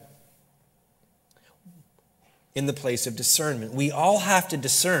judgment in the place of discernment. We all have to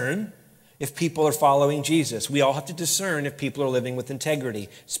discern if people are following Jesus. We all have to discern if people are living with integrity,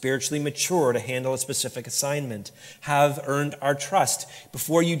 spiritually mature to handle a specific assignment, have earned our trust.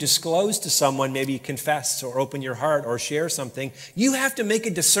 Before you disclose to someone, maybe confess or open your heart or share something, you have to make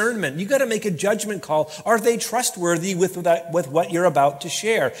a discernment. You got to make a judgment call. Are they trustworthy with what you're about to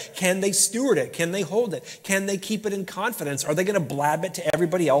share? Can they steward it? Can they hold it? Can they keep it in confidence? Are they going to blab it to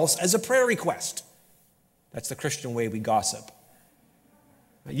everybody else as a prayer request? That's the Christian way we gossip.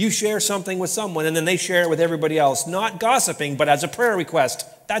 You share something with someone and then they share it with everybody else. Not gossiping, but as a prayer request.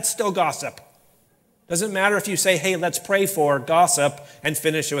 That's still gossip. Doesn't matter if you say, hey, let's pray for gossip and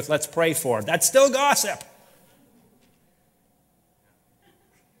finish it with let's pray for. That's still gossip.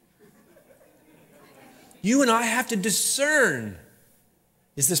 You and I have to discern,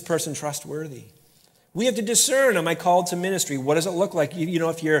 is this person trustworthy? We have to discern, am I called to ministry? What does it look like?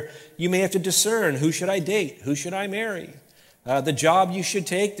 You may have to discern, who should I date? Who should I marry? The job you should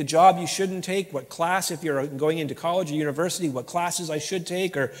take, the job you shouldn't take, what class, if you're going into college or university, what classes I should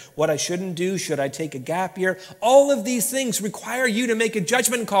take or what I shouldn't do, should I take a gap year? All of these things require you to make a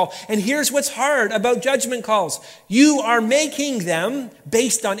judgment call. And here's what's hard about judgment calls. You are making them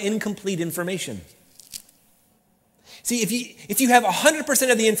based on incomplete information. See, if you have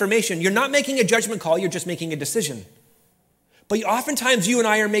 100% of the information, you're not making a judgment call, you're just making a decision. But oftentimes you and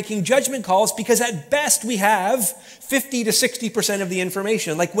I are making judgment calls because at best we have 50 to 60% of the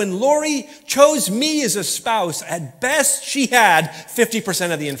information. Like when Lori chose me as a spouse, at best she had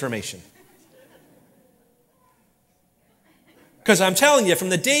 50% of the information. Because I'm telling you, from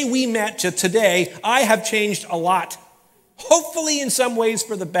the day we met to today, I have changed a lot. Hopefully in some ways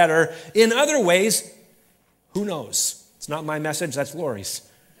for the better. In other ways, who knows? It's not my message, that's Lori's.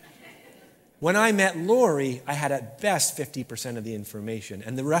 When I met Lori, I had at best 50% of the information,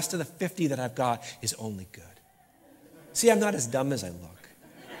 and the rest of the 50 that I've got is only good. See, I'm not as dumb as I look.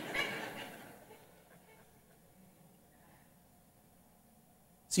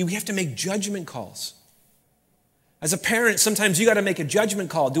 See, we have to make judgment calls. As a parent, sometimes you got to make a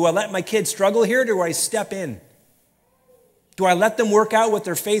judgment call. Do I let my kids struggle here, or do I step in? Do I let them work out what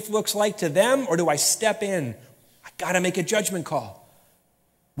their faith looks like to them, or do I step in? I got to make a judgment call.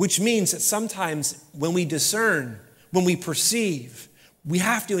 Which means that sometimes when we discern, when we perceive, we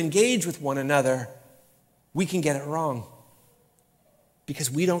have to engage with one another, we can get it wrong. Because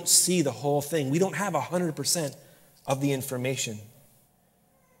we don't see the whole thing. We don't have 100% of the information.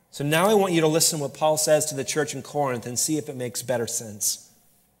 So now I want you to listen to what Paul says to the church in Corinth and see if it makes better sense.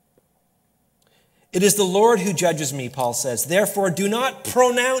 It is the Lord who judges me, Paul says. Therefore, do not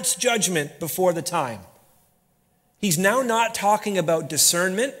pronounce judgment before the time. He's now not talking about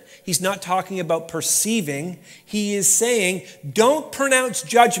discernment. He's not talking about perceiving. He is saying, don't pronounce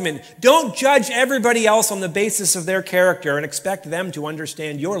judgment. Don't judge everybody else on the basis of their character and expect them to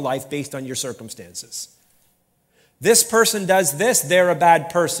understand your life based on your circumstances. This person does this, they're a bad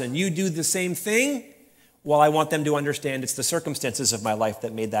person. You do the same thing, well, I want them to understand it's the circumstances of my life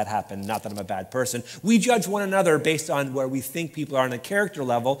that made that happen, not that I'm a bad person. We judge one another based on where we think people are on a character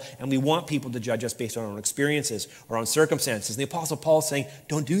level, and we want people to judge us based on our own experiences or on circumstances. The Apostle Paul is saying,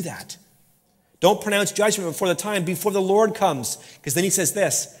 don't do that. Don't pronounce judgment before the time, before the Lord comes. Because then he says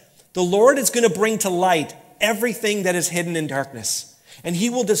this, the Lord is going to bring to light everything that is hidden in darkness, and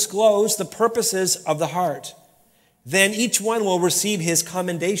he will disclose the purposes of the heart. Then each one will receive his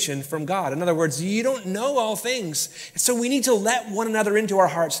commendation from God. In other words, you don't know all things. So we need to let one another into our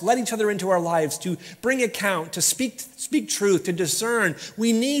hearts, let each other into our lives, to bring account, to speak truth, to discern.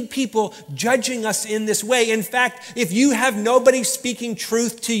 We need people judging us in this way. In fact, if you have nobody speaking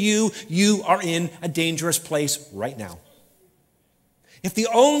truth to you, you are in a dangerous place right now. If the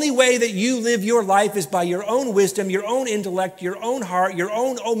only way that you live your life is by your own wisdom, your own intellect, your own heart, your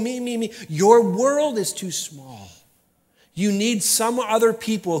own, oh, me, your world is too small. You need some other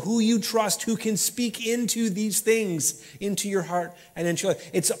people who you trust who can speak into these things, into your heart and into your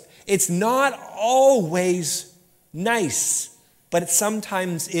life. It's not always nice, but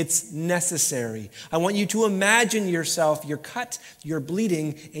sometimes it's necessary. I want you to imagine yourself, you're cut, you're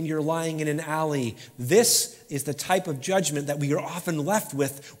bleeding, and you're lying in an alley. This is the type of judgment that we are often left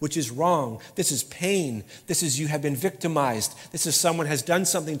with, which is wrong. This is pain. This is you have been victimized. This is someone has done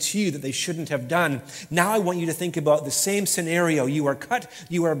something to you that they shouldn't have done. Now I want you to think about the same scenario. You are cut,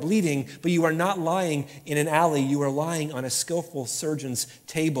 you are bleeding, but you are not lying in an alley. You are lying on a skillful surgeon's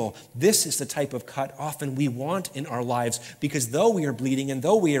table. This is the type of cut often we want in our lives, because though we are bleeding and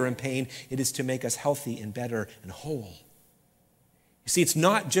though we are in pain, it is to make us healthy and better and whole. You see, it's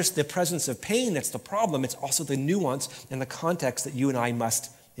not just the presence of pain that's the problem. It's also the nuance and the context that you and I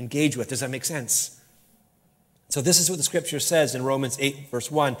must engage with. Does that make sense? So this is what the scripture says in Romans 8, verse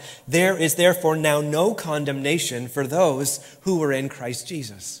 1. There is therefore now no condemnation for those who are in Christ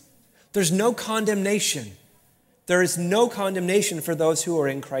Jesus. There's no condemnation. There is no condemnation for those who are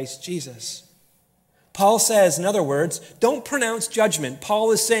in Christ Jesus. Paul says, in other words, don't pronounce judgment.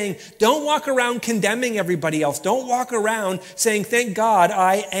 Paul is saying, don't walk around condemning everybody else. Don't walk around saying, thank God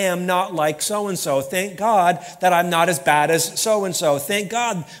I am not like so-and-so. Thank God that I'm not as bad as so-and-so. Thank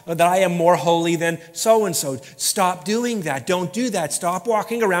God that I am more holy than so-and-so. Stop doing that. Don't do that. Stop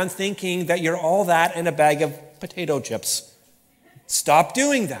walking around thinking that you're all that and a bag of potato chips. Stop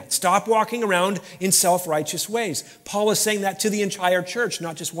doing that. Stop walking around in self-righteous ways. Paul is saying that to the entire church,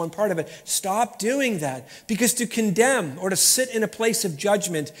 not just one part of it. Stop doing that. Because to condemn or to sit in a place of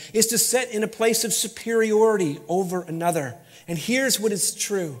judgment is to sit in a place of superiority over another. And here's what is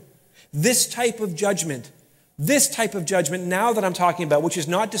true. This type of judgment, now that I'm talking about, which is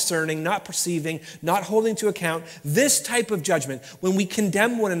not discerning, not perceiving, not holding to account, this type of judgment, when we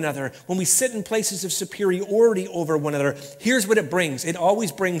condemn one another, when we sit in places of superiority over one another, here's what it brings. It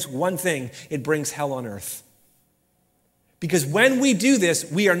always brings one thing. It brings hell on earth. Because when we do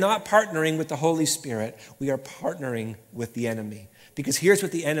this, we are not partnering with the Holy Spirit. We are partnering with the enemy. Because here's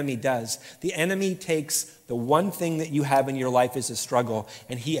what the enemy does. The enemy takes the one thing that you have in your life as a struggle,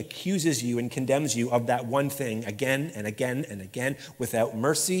 and he accuses you and condemns you of that one thing again and again and again without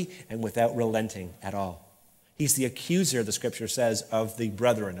mercy and without relenting at all. He's the accuser, the scripture says, of the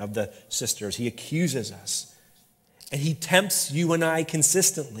brethren, of the sisters. He accuses us. And he tempts you and I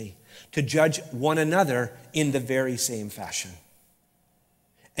consistently to judge one another in the very same fashion.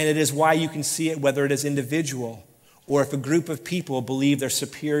 And it is why you can see it whether it is individual or if a group of people believe they're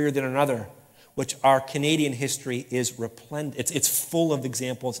superior than another, which our Canadian history is resplendent. It's full of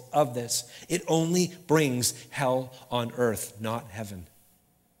examples of this. It only brings hell on earth, not heaven.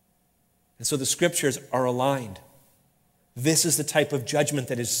 And so the scriptures are aligned. This is the type of judgment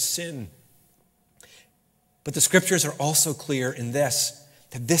that is sin. But the scriptures are also clear in this,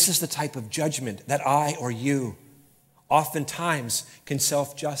 that this is the type of judgment that I or you oftentimes can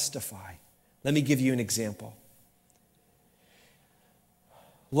self-justify. Let me give you an example.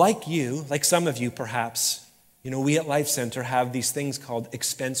 Like you, like some of you perhaps, we at Lifecentre have these things called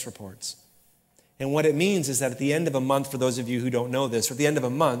expense reports. And what it means is that at the end of a month, for those of you who don't know this, or at the end of a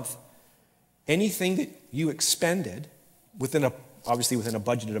month, anything that you expended, obviously within a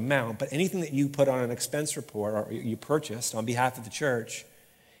budgeted amount, but anything that you put on an expense report or you purchased on behalf of the church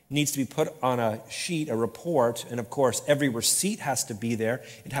needs to be put on a sheet, a report, and of course every receipt has to be there.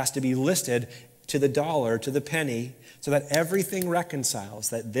 It has to be listed to the dollar, to the penny, so that everything reconciles,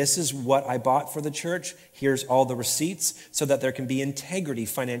 that this is what I bought for the church, here's all the receipts, so that there can be integrity,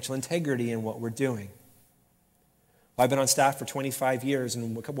 financial integrity in what we're doing. Well, I've been on staff for 25 years,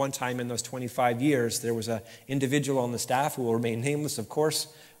 and one time in those 25 years, there was an individual on the staff who will remain nameless, of course,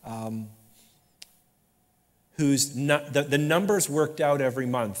 the numbers worked out every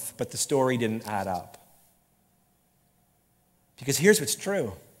month, but the story didn't add up. Because here's what's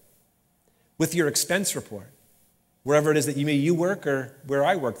true. With your expense report, wherever it is that you work or where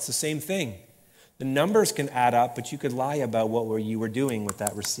I work, it's the same thing. The numbers can add up, but you could lie about what you were doing with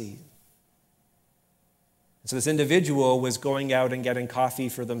that receipt. So this individual was going out and getting coffee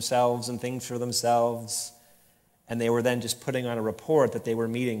for themselves and things for themselves, and they were then just putting on a report that they were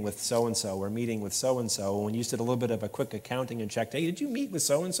meeting with so-and-so or meeting with so-and-so. When you did a little bit of a quick accounting and checked, hey, did you meet with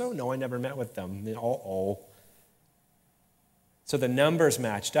so-and-so? No, I never met with them. So the numbers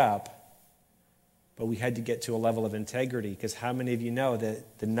matched up, but we had to get to a level of integrity, because how many of you know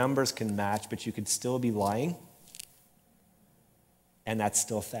that the numbers can match, but you could still be lying, and that's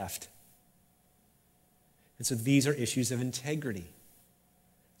still theft? And so these are issues of integrity.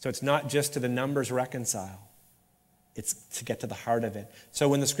 So it's not just to the numbers reconcile. It's to get to the heart of it. So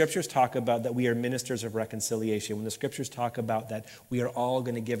when the scriptures talk about that we are ministers of reconciliation, when the scriptures talk about that we are all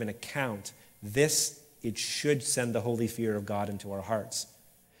going to give an account, it should send the holy fear of God into our hearts.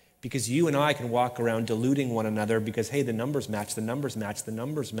 Because you and I can walk around deluding one another because, hey, the numbers match, the numbers match, the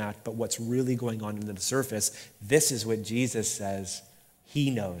numbers match, but what's really going on under the surface, this is what Jesus says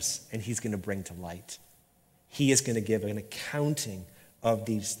he knows and he's going to bring to light. He is going to give an accounting of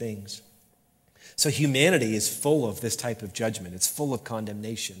these things. So humanity is full of this type of judgment. It's full of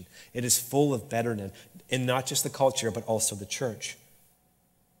condemnation. It is full of bitterness, and not just the culture, but also the church.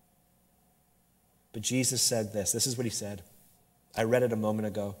 But Jesus said this. This is what he said. I read it a moment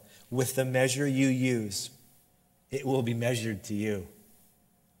ago. With the measure you use, it will be measured to you.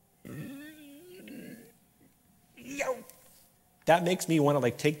 That makes me want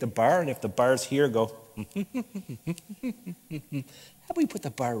to take the bar, and if the bar's here, go, how about we put the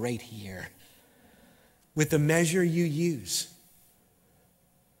bar right here? With the measure you use,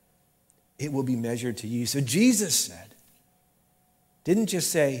 it will be measured to you. So Jesus said, didn't just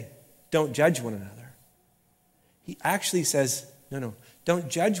say, don't judge one another. He actually says, no, don't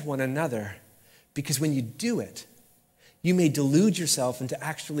judge one another, because when you do it, you may delude yourself into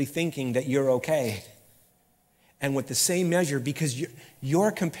actually thinking that you're okay. And with the same measure, because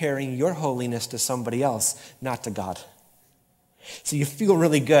you're comparing your holiness to somebody else, not to God. So you feel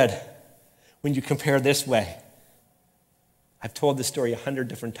really good when you compare this way. I've told this story 100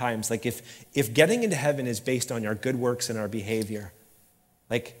 different times. If getting into heaven is based on our good works and our behavior,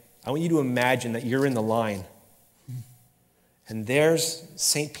 I want you to imagine that you're in the line. And there's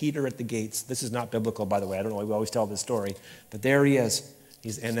St. Peter at the gates. This is not biblical, by the way. I don't know why we always tell this story. But there he is.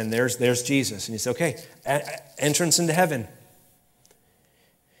 And then there's Jesus. And he says, okay, entrance into heaven.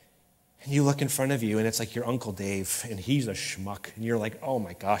 And you look in front of you, and it's like your Uncle Dave, and he's a schmuck. And you're like, oh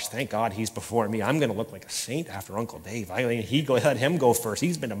my gosh, thank God he's before me. I'm going to look like a saint after Uncle Dave. Let him go first.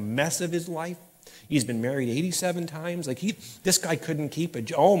 He's been a mess of his life. He's been married 87 times. This guy couldn't keep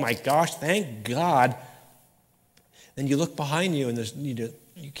it. Oh my gosh, thank God. Then you look behind you, and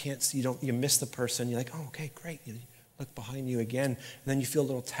you can't see. You miss the person. You're like, oh, okay, great. Look behind you again. And then you feel a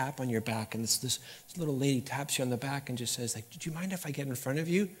little tap on your back, and this little lady taps you on the back and just says, like, "Did you mind if I get in front of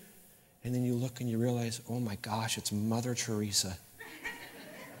you?" And then you look and you realize, oh my gosh, it's Mother Teresa.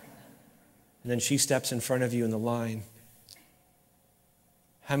 And then she steps in front of you in the line.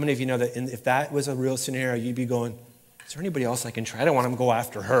 How many of you know that if that was a real scenario, you'd be going, is there anybody else I can try? I don't want to go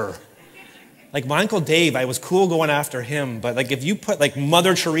after her. Like my Uncle Dave, I was cool going after him, but like if you put like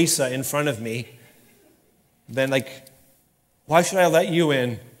Mother Teresa in front of me, then like, why should I let you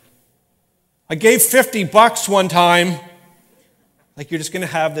in? I gave $50 one time. Like you're just going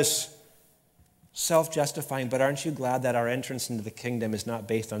to have this self-justifying, but aren't you glad that our entrance into the kingdom is not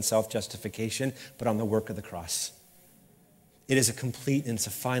based on self-justification, but on the work of the cross? It is a complete and it's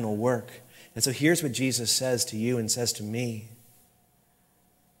a final work. And so here's what Jesus says to you and says to me.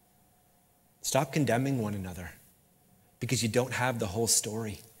 Stop condemning one another because you don't have the whole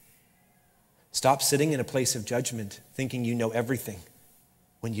story. Stop sitting in a place of judgment thinking you know everything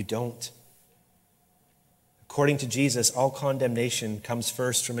when you don't. According to Jesus, all condemnation comes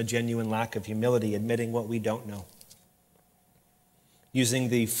first from a genuine lack of humility, admitting what we don't know. Using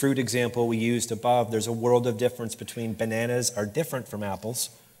the fruit example we used above, there's a world of difference between bananas are different from apples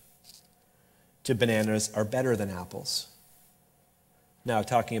to bananas are better than apples. Now,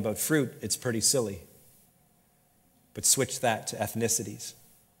 talking about fruit, it's pretty silly. But switch that to ethnicities.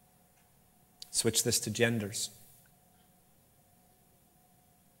 Switch this to genders.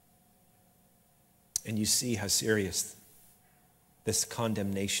 And you see how serious this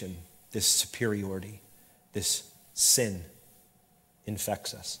condemnation, this superiority, this sin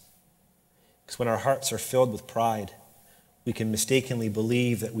infects us. Because when our hearts are filled with pride, we can mistakenly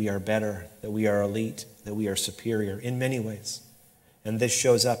believe that we are better, that we are elite, that we are superior in many ways. And this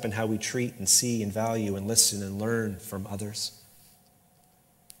shows up in how we treat and see and value and listen and learn from others.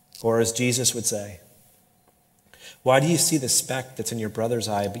 Or as Jesus would say, why do you see the speck that's in your brother's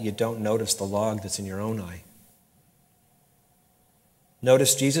eye, but you don't notice the log that's in your own eye?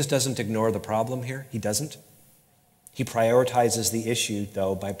 Notice Jesus doesn't ignore the problem here. He doesn't. He prioritizes the issue,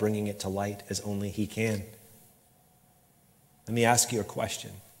 though, by bringing it to light as only he can. Let me ask you a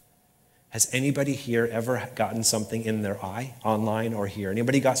question. Has anybody here ever gotten something in their eye, online or here?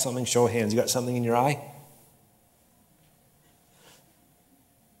 Anybody got something? Show of hands. You got something in your eye?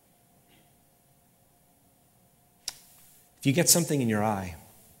 If you get something in your eye,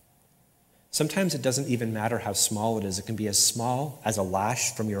 sometimes it doesn't even matter how small it is. It can be as small as a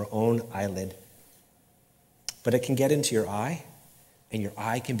lash from your own eyelid. But it can get into your eye, and your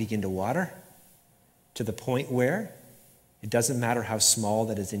eye can begin to water to the point where it doesn't matter how small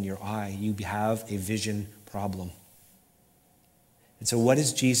that is in your eye. You have a vision problem. And so what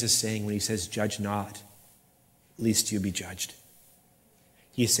is Jesus saying when he says, judge not, lest you be judged?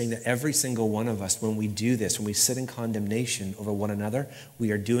 He's saying that every single one of us, when we do this, when we sit in condemnation over one another, we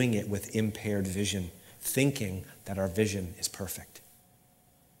are doing it with impaired vision, thinking that our vision is perfect.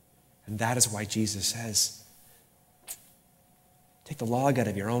 And that is why Jesus says, take the log out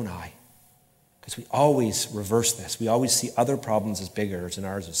of your own eye. Because we always reverse this. We always see other problems as bigger and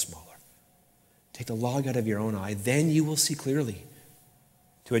ours as smaller. Take the log out of your own eye, then you will see clearly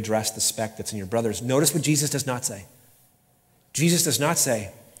to address the speck that's in your brother's. Notice what Jesus does not say. Jesus does not say,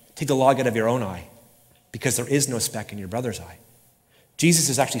 take the log out of your own eye, because there is no speck in your brother's eye. Jesus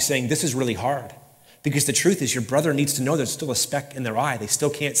is actually saying this is really hard, because the truth is your brother needs to know there's still a speck in their eye. They still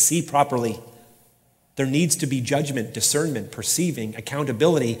can't see properly. There needs to be judgment, discernment, perceiving,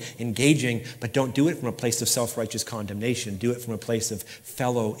 accountability, engaging, but don't do it from a place of self-righteous condemnation. Do it from a place of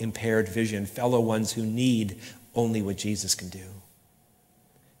fellow impaired vision, fellow ones who need only what Jesus can do.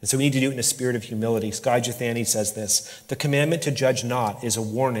 And so we need to do it in a spirit of humility. Skye Jethani says this, the commandment to judge not is a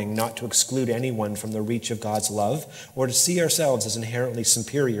warning not to exclude anyone from the reach of God's love or to see ourselves as inherently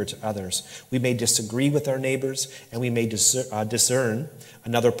superior to others. We may disagree with our neighbors and we may discern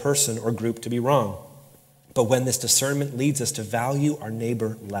another person or group to be wrong. But when this discernment leads us to value our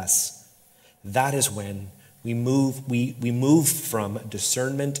neighbor less, that is when we move from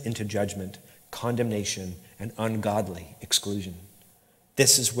discernment into judgment, condemnation, and ungodly exclusion.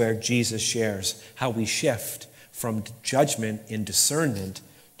 This is where Jesus shares how we shift from judgment in discernment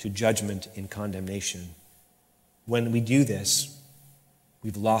to judgment in condemnation. When we do this,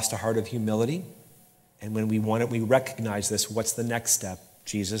 we've lost a heart of humility. And when we want it, we recognize this. What's the next step?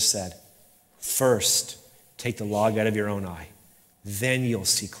 Jesus said, first, take the log out of your own eye. Then you'll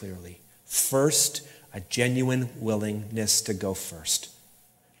see clearly. First, a genuine willingness to go first.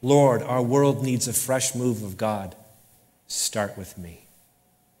 Lord, our world needs a fresh move of God. Start with me.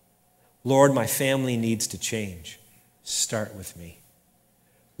 Lord, my family needs to change. Start with me.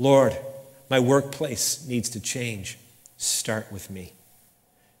 Lord, my workplace needs to change. start with me.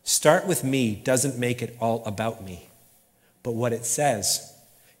 Start with me doesn't make it all about me. But what it says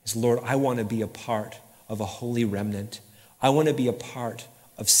is, Lord, I want to be a part of a holy remnant. I want to be a part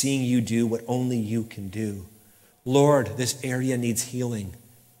of seeing you do what only you can do. Lord, this area needs healing.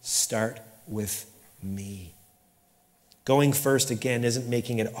 Start with me. Going first, again, isn't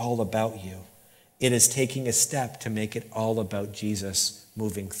making it all about you. It is taking a step to make it all about Jesus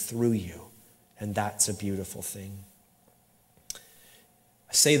moving through you. And that's a beautiful thing.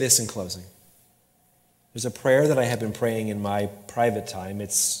 I say this in closing. There's a prayer that I have been praying in my private time.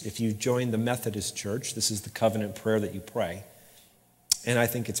 It's, if you join the Methodist Church, this is the covenant prayer that you pray. And I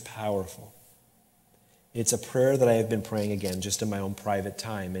think it's powerful. It's a prayer that I have been praying, again, just in my own private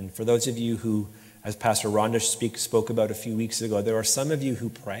time. And for those of you who, as Pastor Rhonda spoke about a few weeks ago, there are some of you who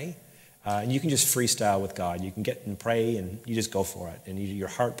pray, and you can just freestyle with God. You can get and pray, and you just go for it. And your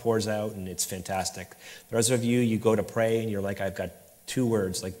heart pours out, and it's fantastic. There's others of you, you go to pray, and you're like, I've got 2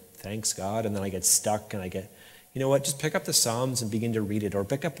 words, like, thanks God, and then I get stuck, and I get, you know what, just pick up the Psalms and begin to read it, or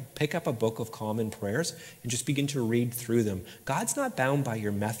pick up a book of common prayers and just begin to read through them. God's not bound by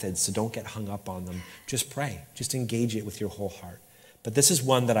your methods, so don't get hung up on them. Just pray. Just engage it with your whole heart. But this is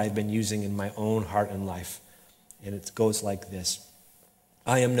one that I've been using in my own heart and life, and it goes like this.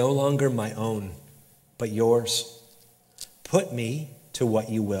 I am no longer my own, but yours. Put me to what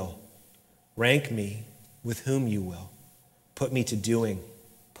you will. Rank me with whom you will. Put me to doing.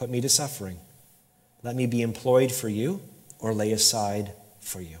 Put me to suffering. Let me be employed for you or lay aside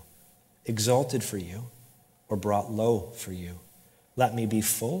for you. Exalted for you or brought low for you. Let me be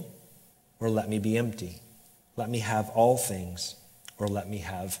full or let me be empty. Let me have all things or let me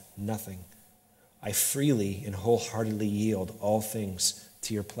have nothing. I freely and wholeheartedly yield all things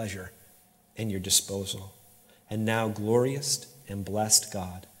to your pleasure and your disposal. And now, glorious and blessed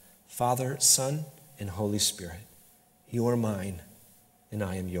God, Father, Son, and Holy Spirit, you are mine and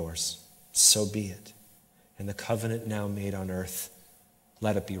I am yours. So be it. And the covenant now made on earth,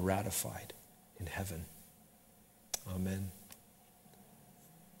 let it be ratified in heaven. Amen.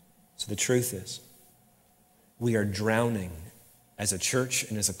 So the truth is, we are drowning as a church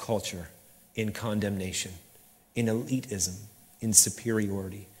and as a culture in condemnation, in elitism, in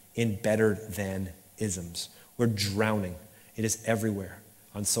superiority, in better than isms. We're drowning. It is everywhere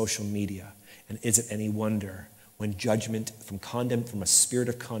on social media. And is it any wonder when judgment from a spirit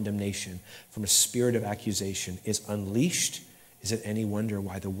of condemnation, from a spirit of accusation is unleashed? Is it any wonder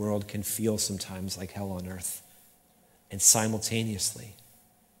why the world can feel sometimes like hell on earth? And simultaneously,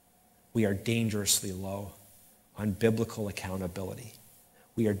 we are dangerously low on biblical accountability.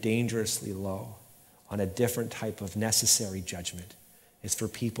 We are dangerously low on a different type of necessary judgment. It's for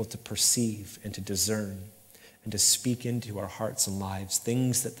people to perceive and to discern and to speak into our hearts and lives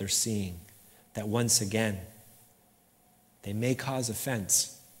things that they're seeing that once again, they may cause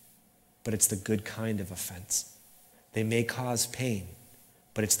offense, but it's the good kind of offense. They may cause pain,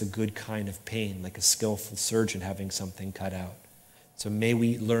 but it's the good kind of pain, like a skillful surgeon having something cut out. So may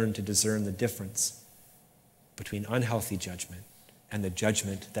we learn to discern the difference between unhealthy judgment and the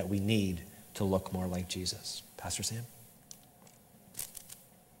judgment that we need to look more like Jesus. Pastor Sam?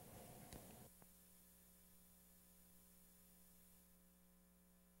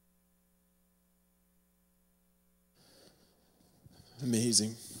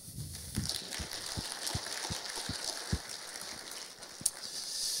 Amazing.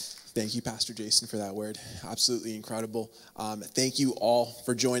 Thank you, Pastor Jason, for that word. Absolutely incredible. Thank you all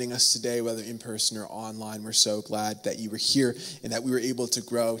for joining us today, whether in person or online. We're so glad that you were here and that we were able to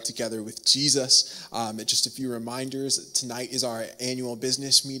grow together with Jesus. Just a few reminders. Tonight is our annual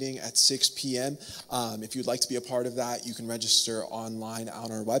business meeting at 6 p.m. If you'd like to be a part of that, you can register online on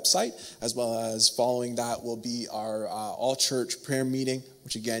our website, as well as following that will be our all-church prayer meeting,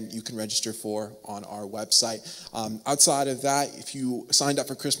 which again, you can register for on our website. Outside of that, if you signed up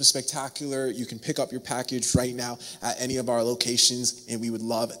for Christmas Spectacular, you can pick up your package right now at any of our locations, and we would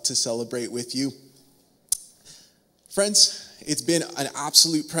love to celebrate with you. Friends, it's been an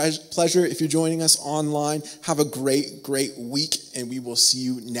absolute pleasure if you're joining us online. Have a great, great week, and we will see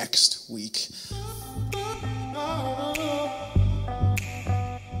you next week.